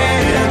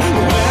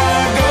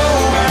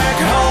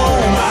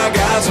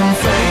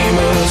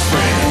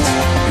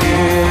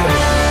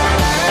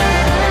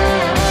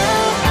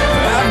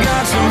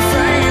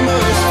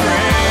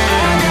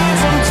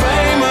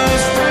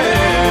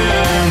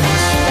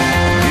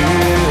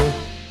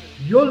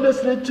You're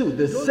listening to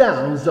the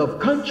sounds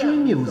of country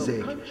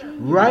music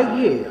right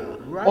here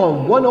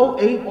on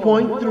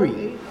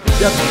 108.3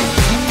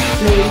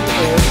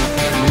 WGKS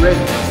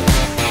Radio.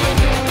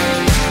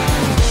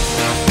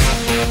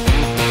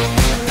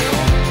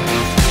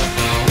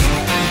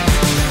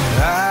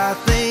 I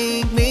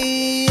think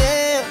me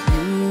and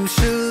you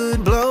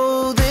should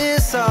blow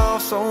this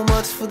off. So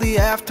much for the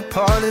after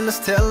party, let's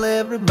tell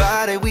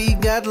everybody we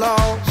got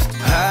lost.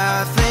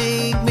 I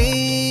think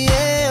me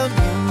and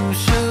you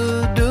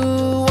should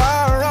do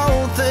our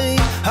own thing,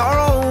 our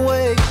own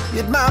way,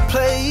 at my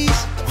place.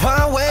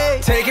 Why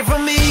wait? Take it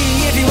from me,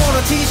 if you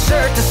want a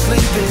t-shirt to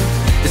sleep in,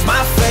 it's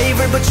my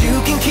favorite, but you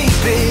can keep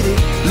it. It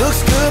looks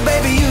good,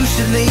 baby, you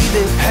should leave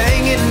it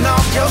hanging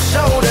off your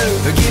shoulder.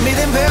 Give me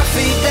them bare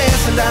feet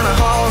dancing down the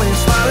hall and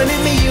smiling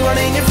at me,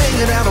 running your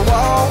finger down the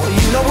wall.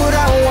 You know what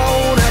I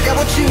want, I got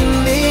what you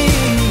need.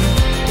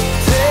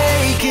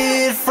 Take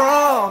it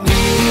from me.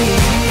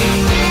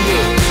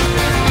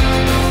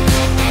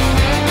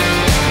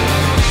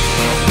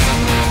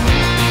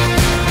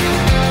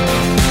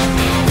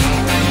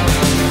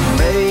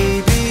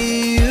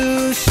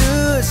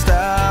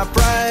 Stop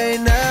right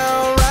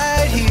now,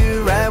 right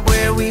here, right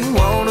where we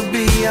wanna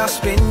be. I'll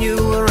spin you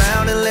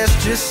around and let's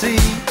just see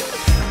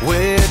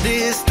where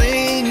this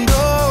thing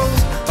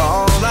goes.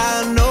 All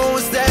I know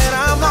is that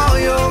I'm all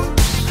yours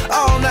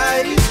all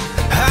night.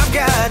 I've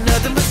got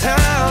nothing but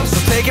time, so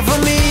take it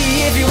from me.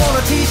 If you want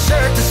a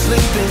t-shirt to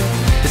sleep in,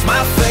 it's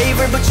my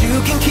favorite, but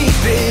you can keep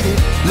it. It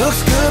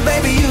looks good,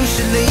 baby, you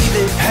should leave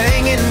it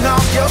hanging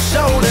off your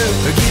shoulder.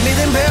 Give me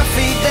them bare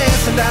feet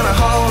dancing down the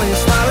hall and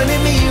smiling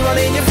at me,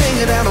 running your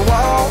finger down the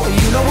wall.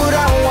 You know what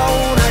I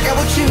want, I got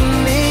what you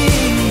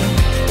need.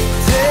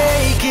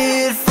 Take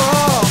it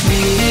from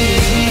me.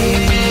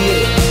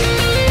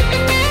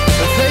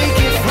 Take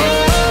it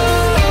from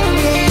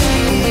me.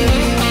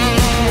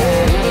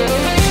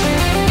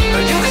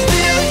 You can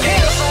steal a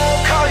kiss, I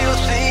won't call you a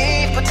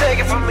thief, but take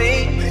it from me.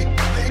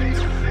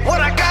 What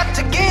I got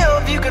to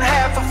give, you can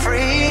have for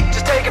free.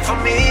 Just take it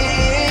from me.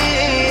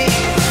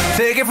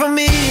 Take it from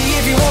me.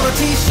 If you want a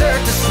t-shirt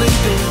to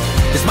sleep in,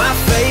 it's my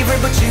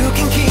favorite, but you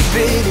can keep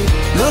it. It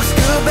looks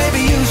good,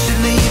 baby, you should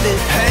leave it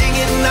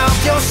hanging off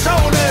your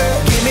shoulder.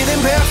 Give me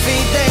them bare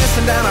feet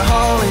dancing down the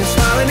hall and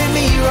smiling at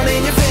me,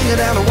 running your finger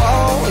down the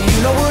wall. You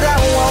know what I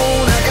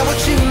want, I got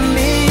what you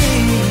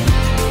need.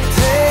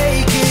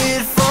 Take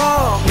it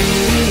from me.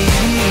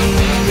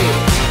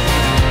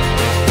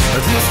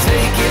 Just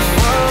take it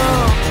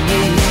from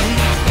me.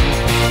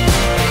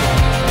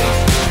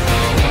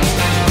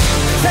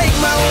 Take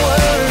my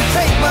word,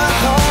 take my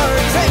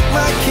heart, take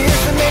my kiss,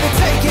 and maybe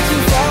take it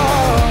too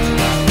far.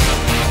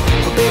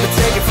 But baby,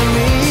 take it from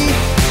me.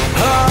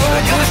 Oh,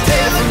 just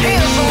take it from me.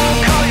 I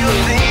won't call you a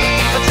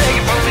thief, but take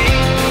it from me.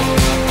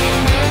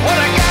 What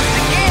I got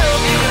to give,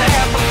 you can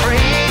have for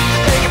free.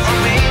 Just take it from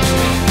me.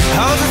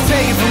 Oh, just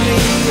take it from me.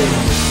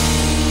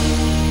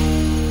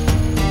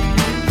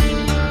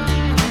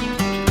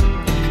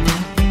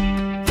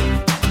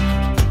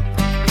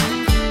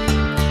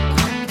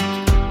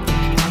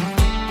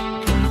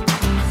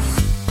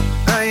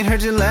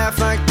 Heard you laugh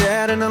like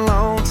that in a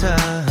long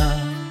time.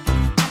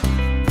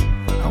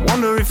 I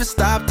wonder if it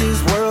stopped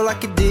this world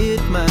like it did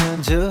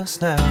mine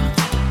just now.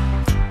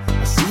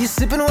 I see you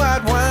sipping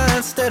white wine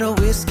instead of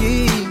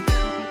whiskey.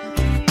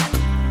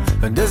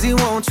 Or does he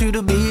want you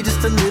to be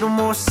just a little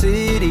more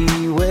city?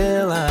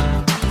 Well,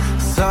 I'm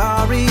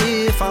sorry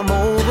if I'm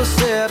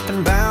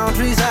overstepping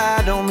boundaries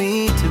I don't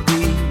mean to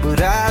be,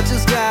 but I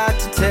just got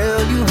to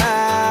tell you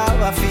how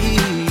I feel.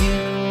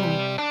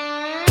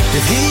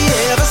 If he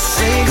ever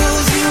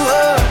singles you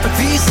up, if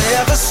he's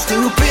ever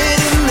stupid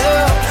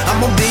enough,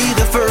 I'ma be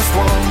the first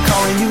one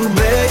calling you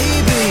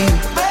baby.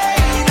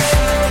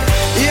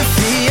 If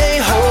he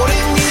ain't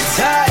holding you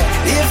tight,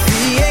 if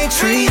he ain't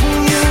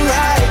treating you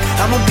right,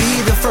 I'ma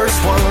be the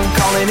first one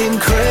calling him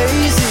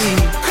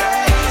crazy.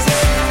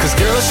 Cause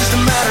girl, it's just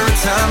a matter of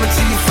time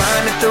until you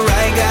find that the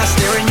right guy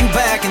staring you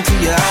back into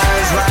your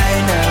eyes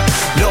right now.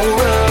 No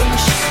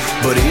rush,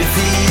 but if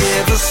he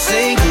ever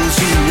singles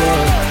you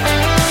up,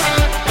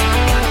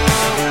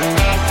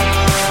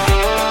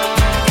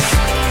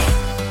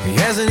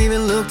 hasn't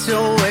even looked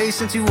your way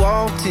since you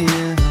walked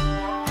in.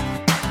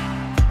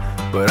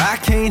 But I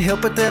can't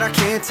help it that I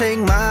can't take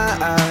my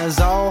eyes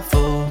off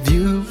of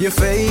you. Your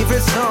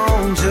favorite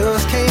song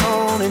just came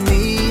on and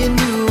me and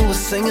you were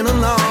singing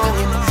along,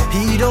 and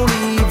he don't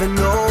even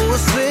know a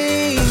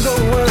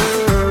single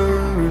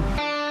word.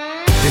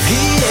 If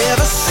he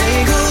ever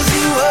singles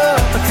you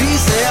up, if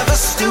he's ever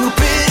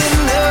stupid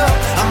enough,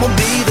 I'ma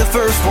be the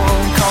first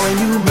one calling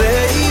you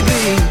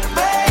baby.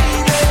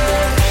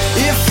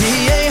 If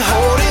he ain't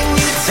holding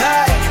you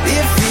tight,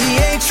 if he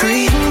ain't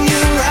treating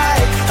you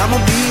right, I'ma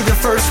be the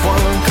first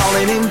one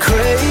calling him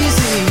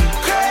crazy.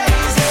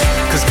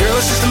 Cause girl,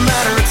 it's just a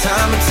matter of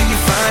time until you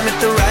find that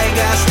the right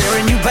guy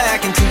staring you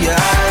back into your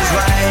eyes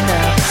right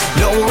now.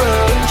 No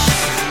rush,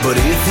 but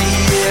if he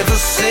ever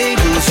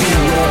singles you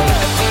up,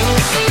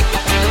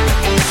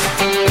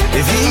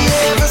 if he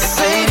ever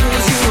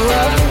singles you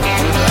up,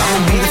 I'ma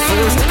be the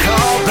first to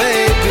call,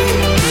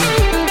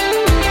 baby.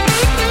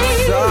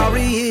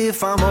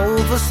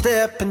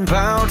 stepping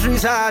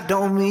boundaries I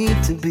don't mean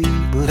to be,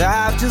 but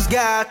I've just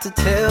got to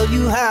tell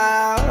you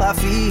how I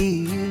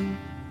feel.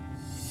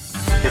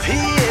 If he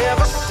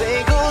ever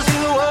singles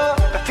you up,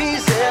 if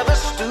he's ever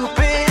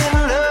stupid in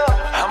love,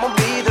 I'ma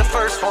be the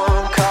first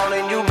one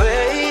calling you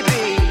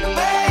baby.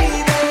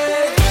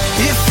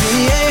 If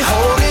he ain't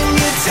holding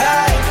you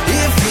tight,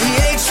 if he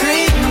ain't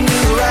treating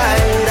you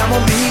right,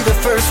 I'ma be the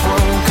first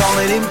one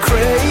calling him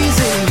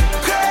crazy.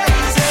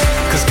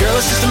 Cause girl,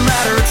 it's just a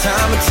matter of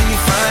time until you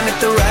find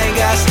that the right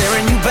guy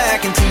staring you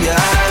back into your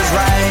eyes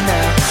right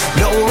now.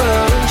 No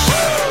rush,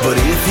 but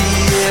if he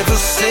ever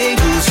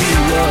singles you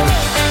up,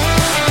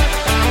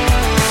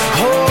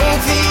 oh,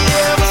 if he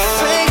ever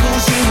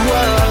singles you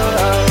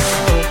up,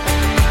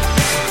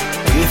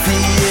 if he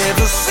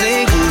ever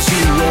singles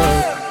you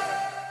up.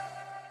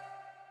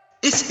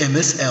 It's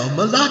MSL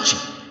Malachi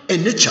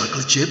and the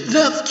Chocolate Chip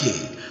Love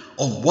Kid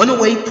on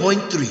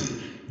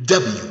 108.3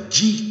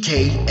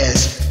 WGKS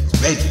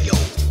Radio.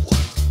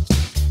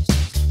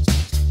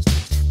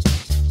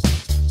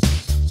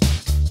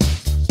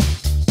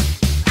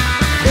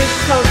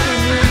 It's Country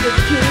Music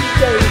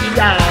Tuesday,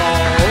 y'all.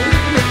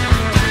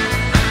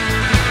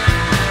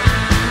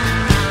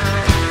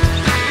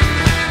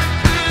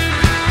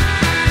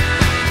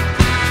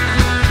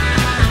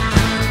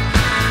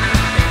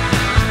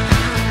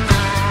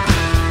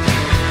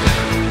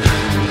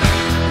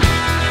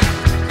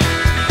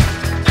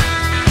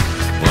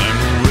 Blame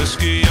the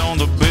whiskey on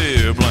the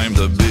beer, blame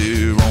the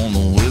beer on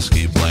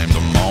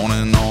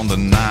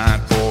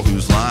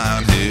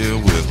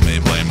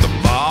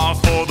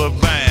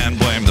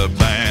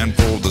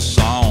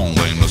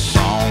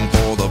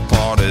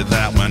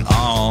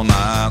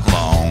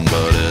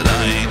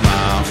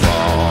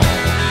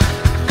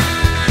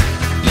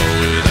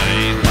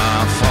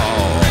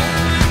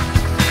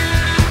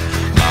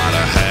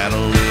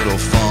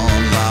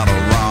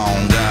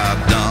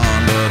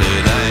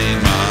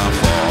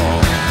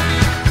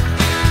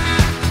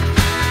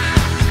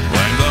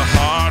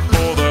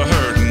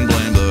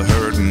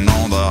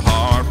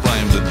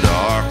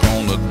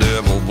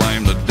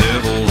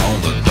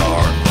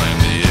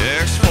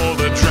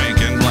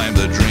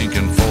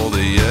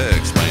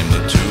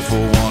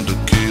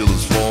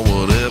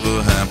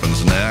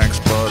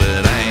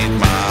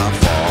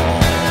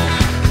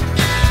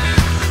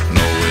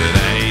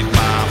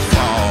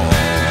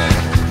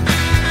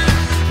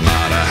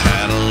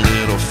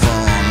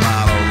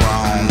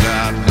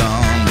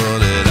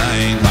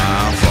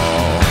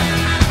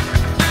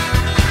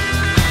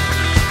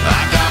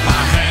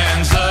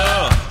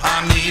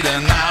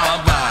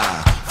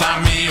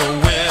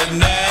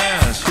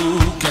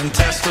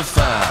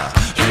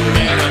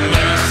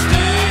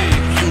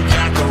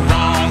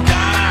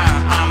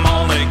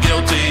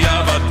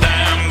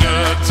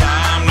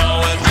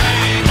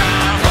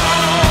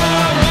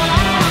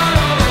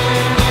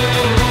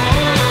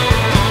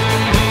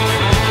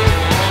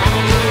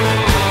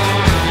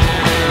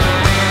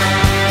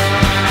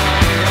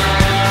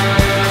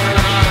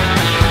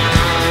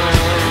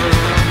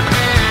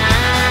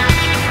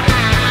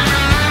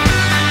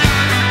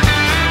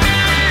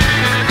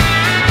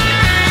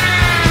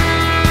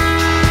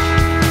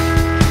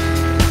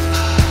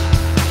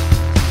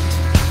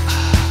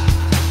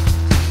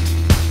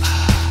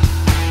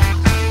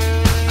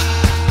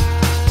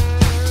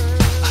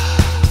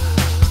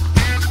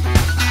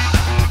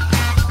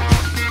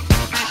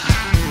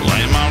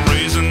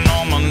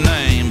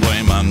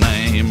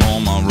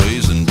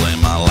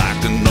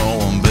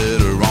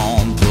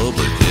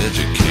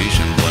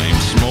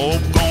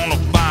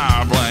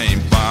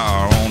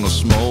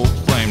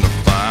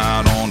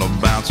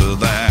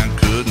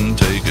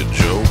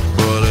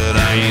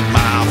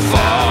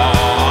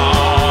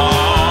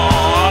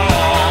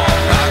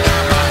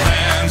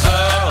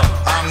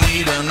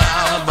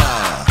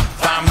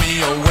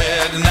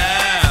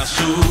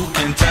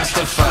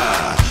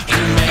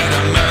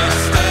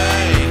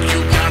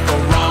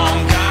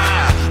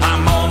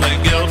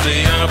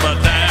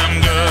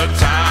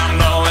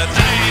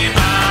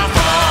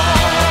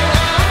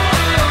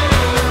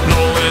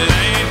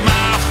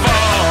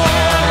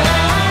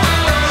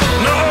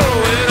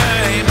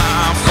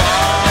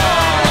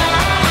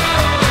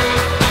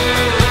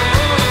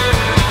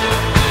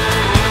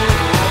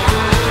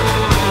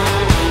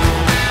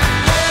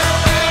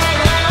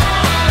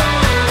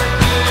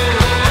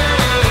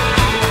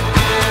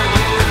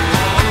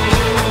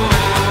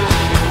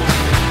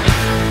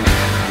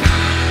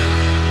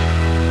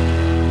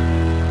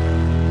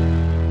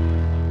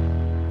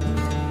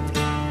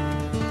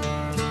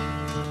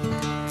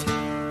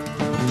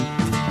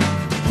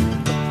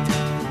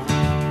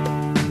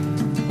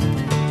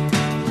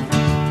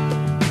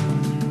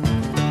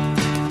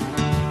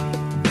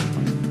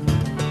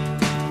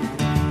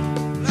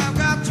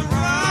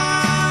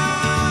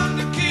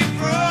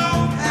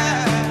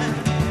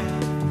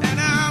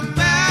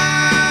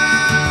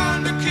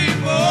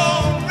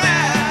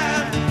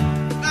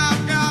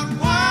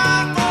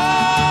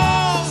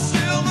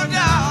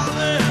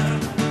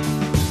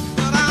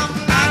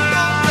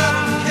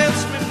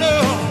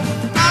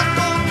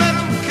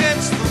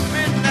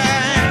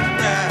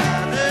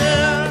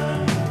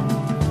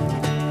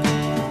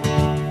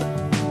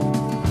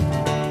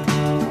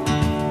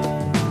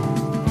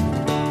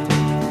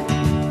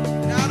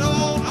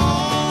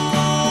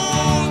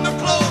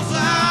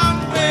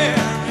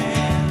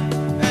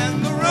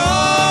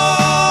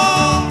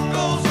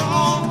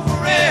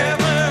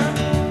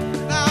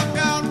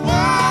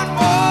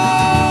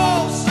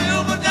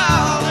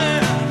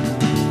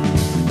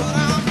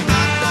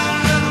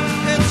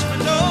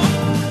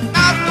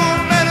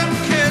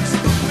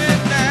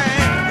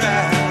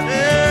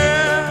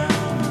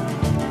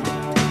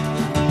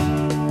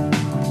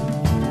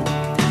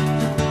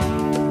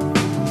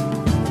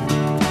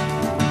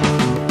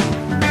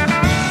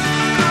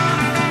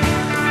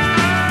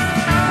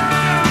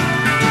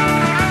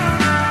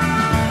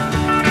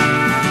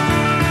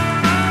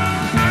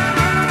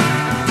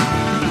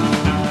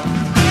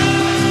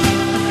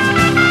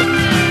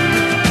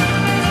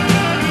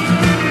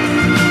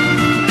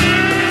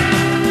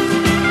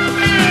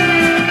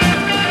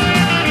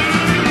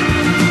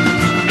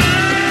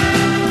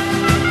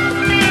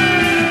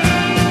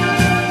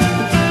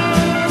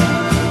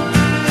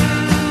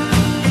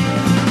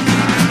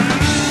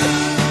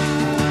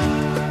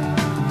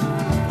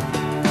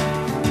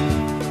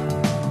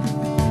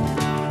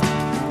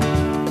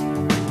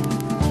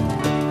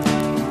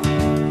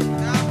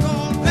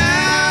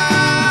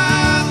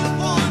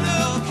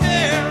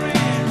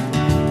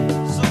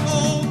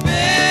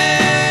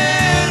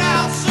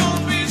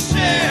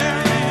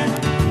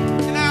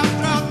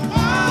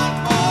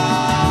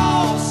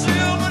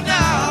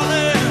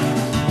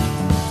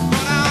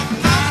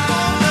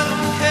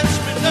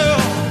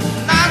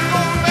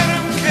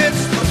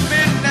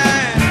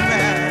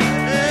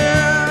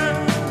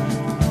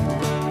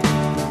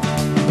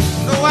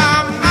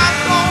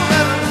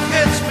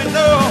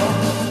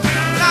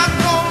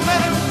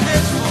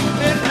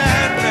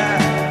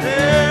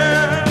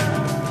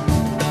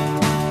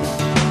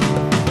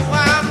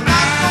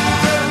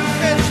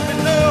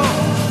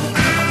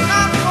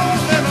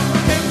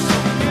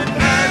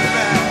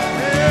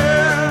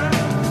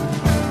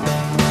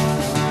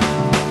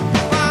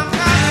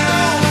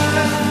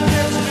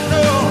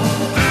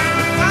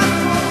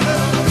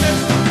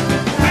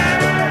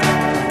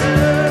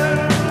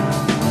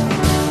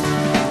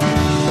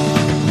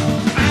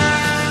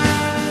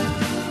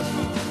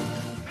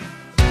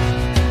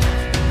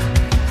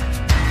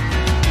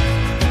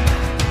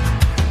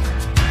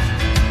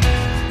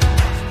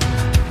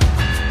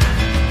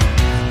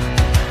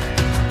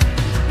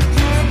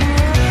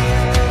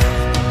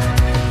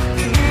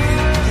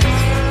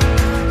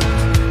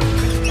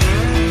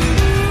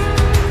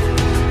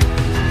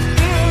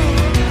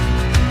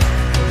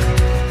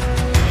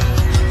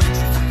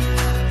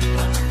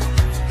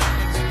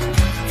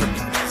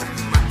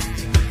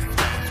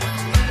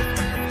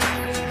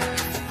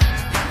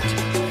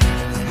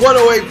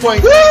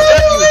 108.3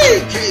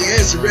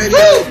 WKS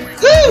Radio,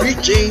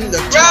 reaching the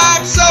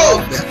top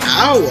of the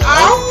hour.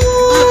 I'm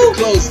going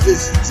to close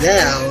this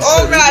down.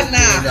 All right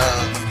now.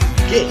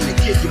 Get in the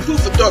kitchen.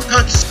 Food for thought,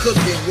 conscious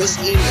cooking. What's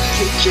in the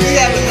kitchen? We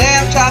have a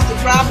lamb chopped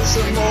and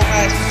Robinson more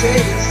mashed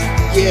potatoes.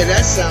 Yeah,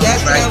 that sounds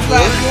right.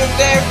 Good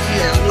there.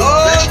 Yeah,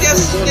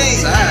 yes, on the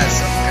indeed. side.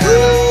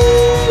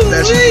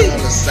 Vegetables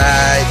on the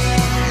side.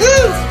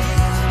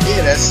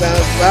 Yeah, that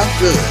sounds about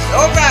good.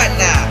 All right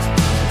now.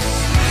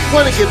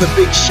 Want to give a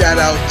big shout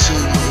out to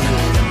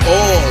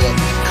all of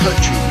the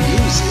country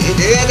music.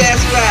 Yeah,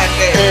 that's right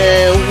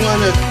there. And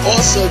want to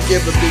also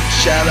give a big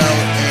shout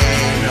out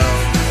and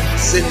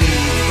sending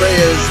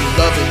prayers and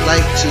love and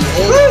light to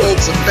all the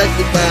folks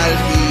affected by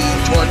the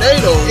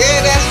tornadoes.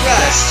 Yeah, that's right.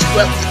 That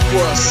swept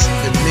across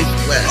the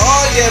Midwest.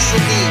 Oh, yes,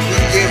 indeed.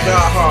 We give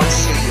our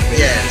hearts to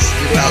you. Yes,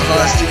 give our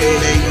hearts to you.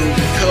 May you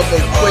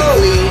recover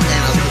quickly and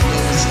our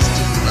condolences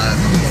to the live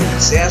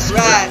folks. That's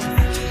right.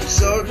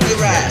 Certainly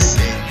right. Yes,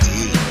 indeed.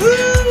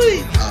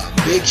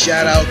 Big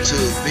shout out to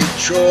Big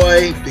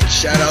Troy. Big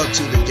shout out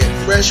to the Get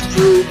Fresh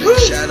crew. Big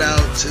shout out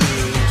to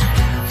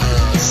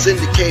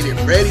Syndicated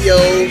Radio.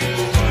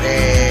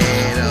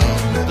 And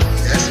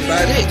that's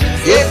about it.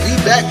 We'll be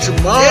back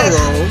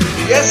tomorrow.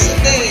 Yes,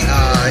 indeed.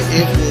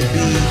 It will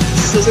be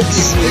Silky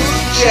Smooth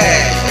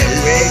Jazz.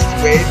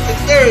 Wait for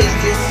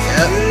Thursday.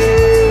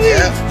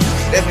 Yep.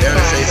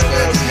 Thursday's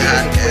going to be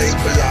hot as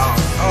well.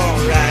 All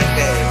right,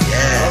 then.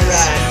 Yes. All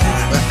right.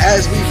 But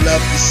as we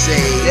love to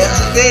say, yes,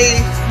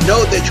 indeed.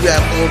 Know that you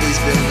have always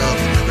been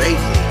loved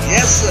greatly.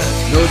 Yes, sir.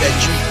 Know that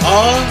you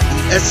are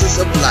the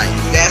essence of life.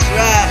 That's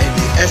right. And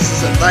the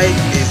essence of life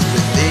is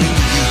within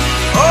you.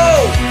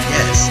 Oh!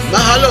 Yes.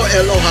 Mahalo,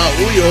 aloha,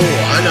 uyo,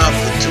 ana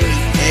for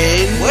tuning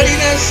in. What he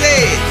done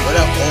said? What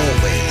I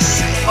always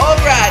say. All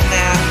right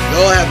now.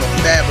 Y'all have a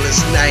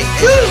fabulous night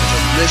and a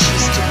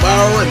delicious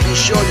tomorrow. And be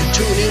sure to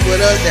tune in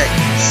with us at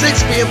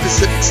 6 p.m.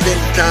 Pacific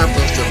Standard Time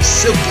for some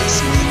silky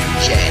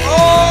smooth jazz.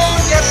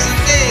 Oh, yes,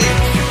 indeed.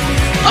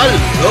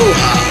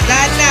 Aloha.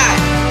 Night, night.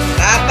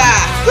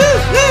 Bye-bye. Woo,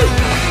 woo.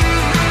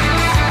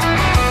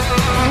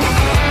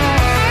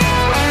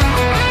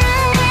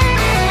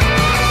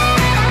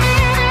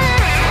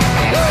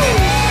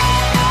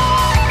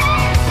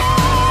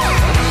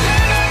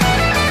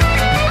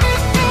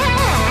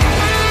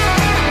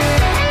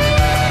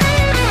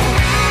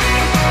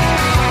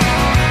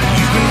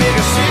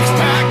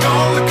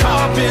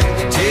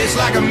 Tastes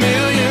like $1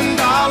 million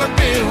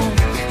bill.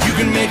 You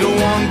can make a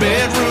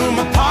one-bedroom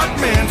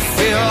apartment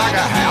feel like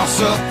a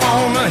house up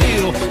on a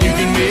hill. You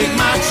can make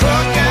my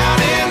truck out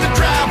in the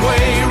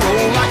driveway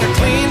roll like a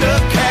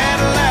cleaned-up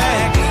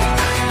Cadillac.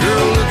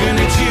 Girl, looking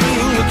at you,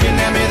 looking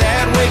at me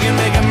that way can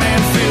make a man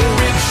feel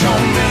rich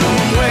on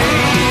minimum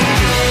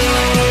wage.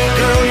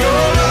 Girl,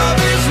 your love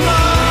is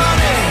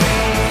money.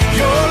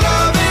 Your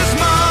love is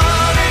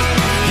money.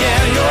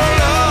 Yeah, your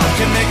love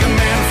can make a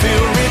man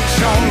feel rich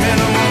on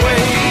minimum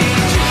wage.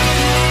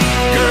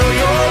 Girl,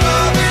 your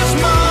love is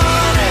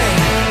money.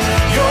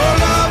 Your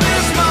love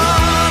is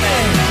money.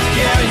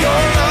 Yeah,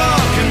 your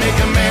love can make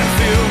a man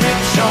feel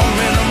rich on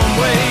minimum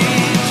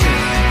wage.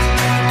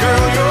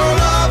 Girl, your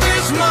love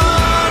is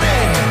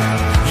money.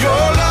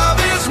 Your love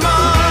is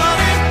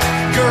money.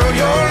 Girl,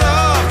 your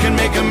love can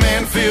make a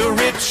man feel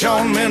rich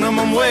on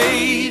minimum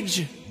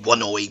wage.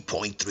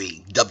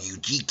 108.3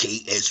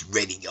 WGKS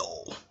Radio.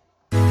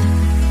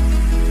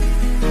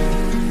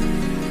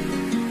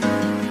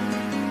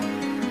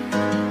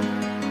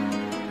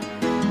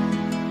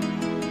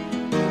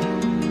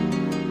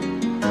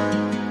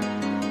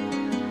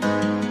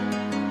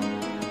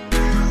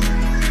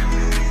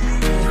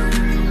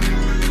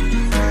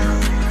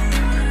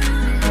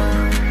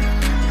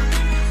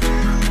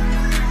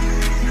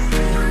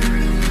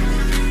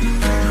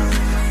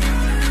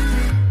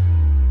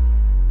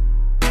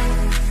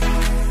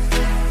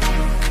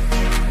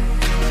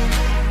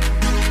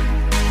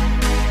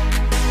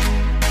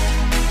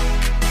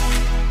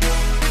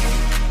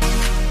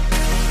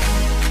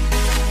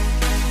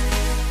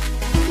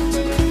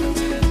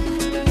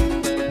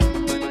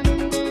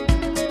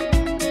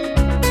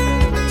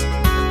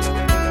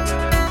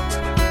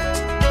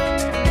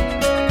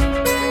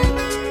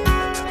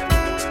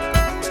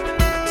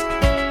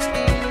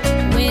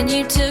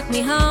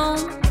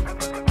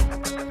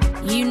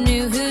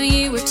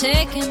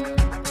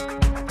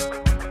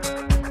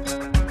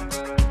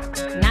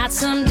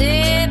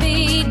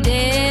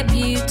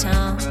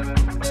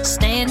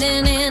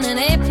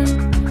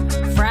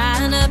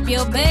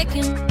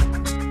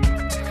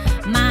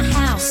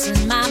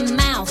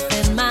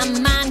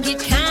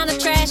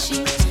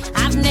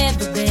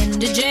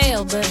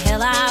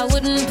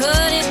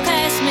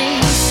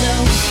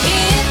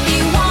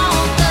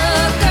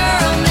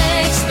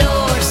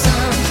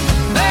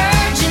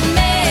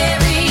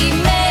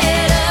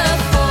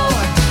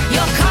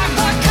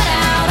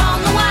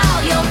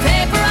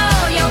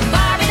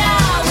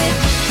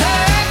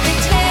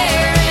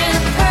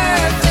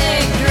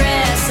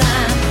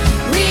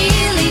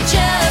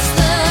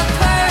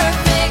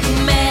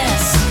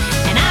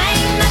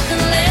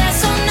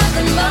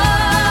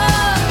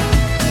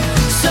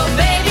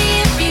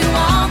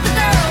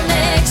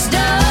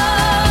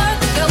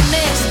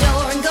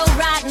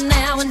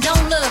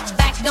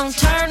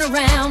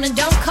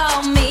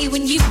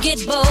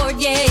 get bored,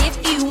 yeah, if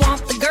you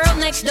want the girl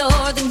next door,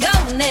 then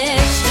go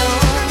next door.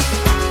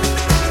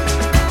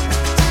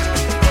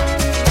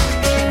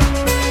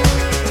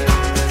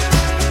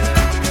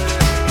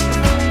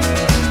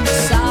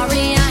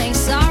 Sorry, I ain't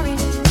sorry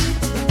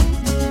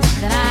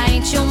that I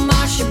ain't your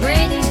Marsha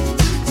Brady.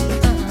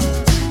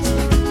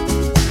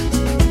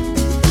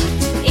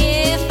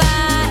 If I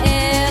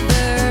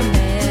ever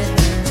met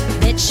her,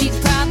 bet she'd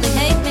probably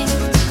hate me,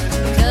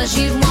 'cause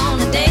you'd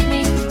wanna date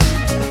me.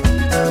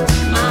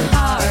 My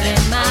heart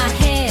and my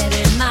head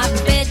and my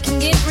bed can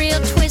get real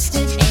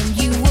twisted, and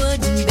you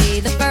wouldn't be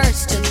the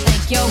first to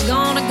think you're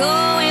gonna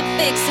go and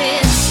fix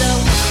it. So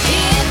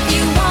if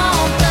you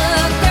want the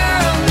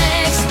girl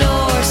next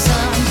door,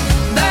 some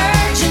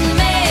Virgin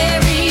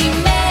Mary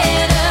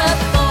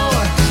metaphor,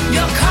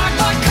 your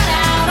cardboard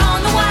cutout on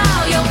the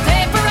wall, your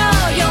paper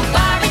roll, your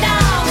Barbie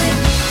doll with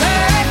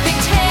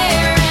perfect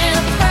hair and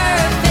a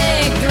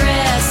perfect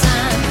dress,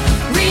 I'm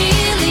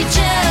really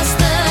just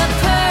the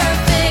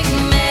perfect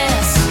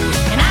mess,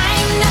 and I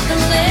ain't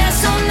nothing less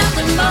or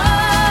nothing more.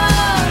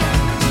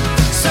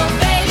 So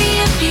baby,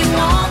 if you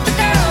want the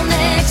girl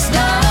next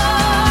door,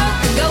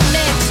 go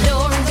next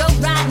door and go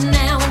right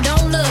now, and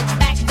don't look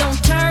back, don't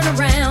turn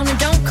around, and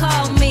don't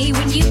call me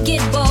when you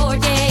get bored.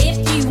 Yeah, if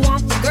you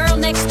want the girl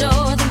next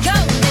door, then go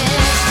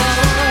next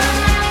door.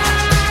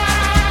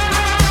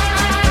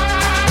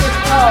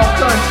 It's all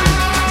country.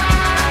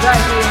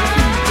 Right here in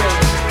Tuesday.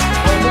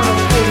 On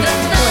The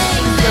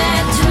thing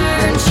that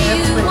turns you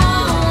 108.3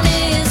 on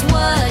is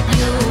what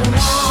you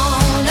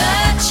wanna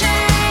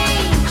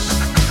change,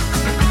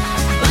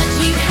 but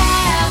you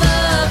have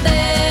a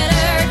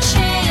better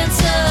chance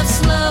of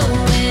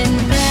slowing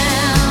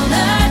down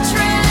a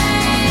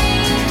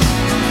train.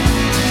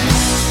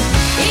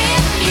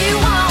 If you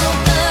want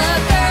the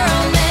girl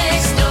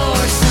next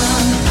door,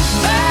 some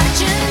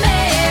Virgin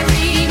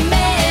Mary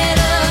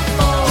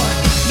metaphor,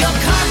 your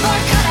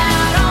cardboard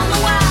cutout on the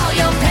wall,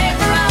 your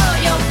paper roll,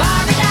 your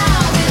Barbie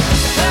doll with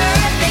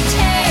perfect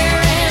hair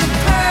and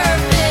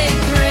perfect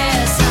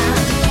dress, I'm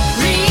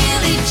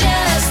really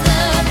just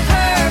the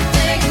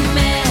perfect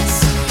mess,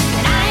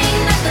 and I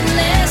ain't nothing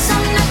less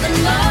or nothing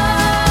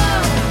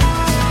more.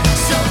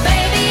 So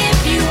baby,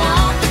 if you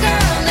want the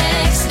girl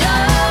next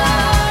door,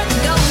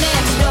 go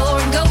next door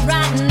and go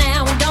right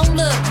now, and don't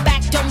look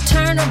back, don't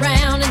turn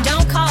around, and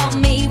don't call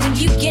me when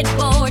you get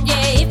bored.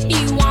 Yeah, if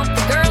you want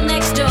the girl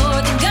next door,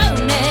 then go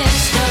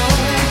next door.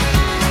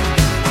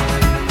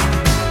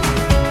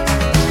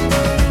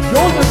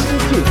 You're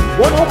listening to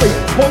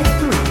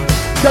 108.3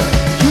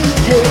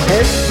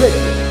 WGKS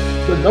Radio,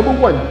 the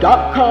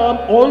 #1.com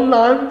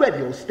online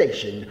radio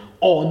station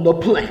on the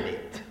planet.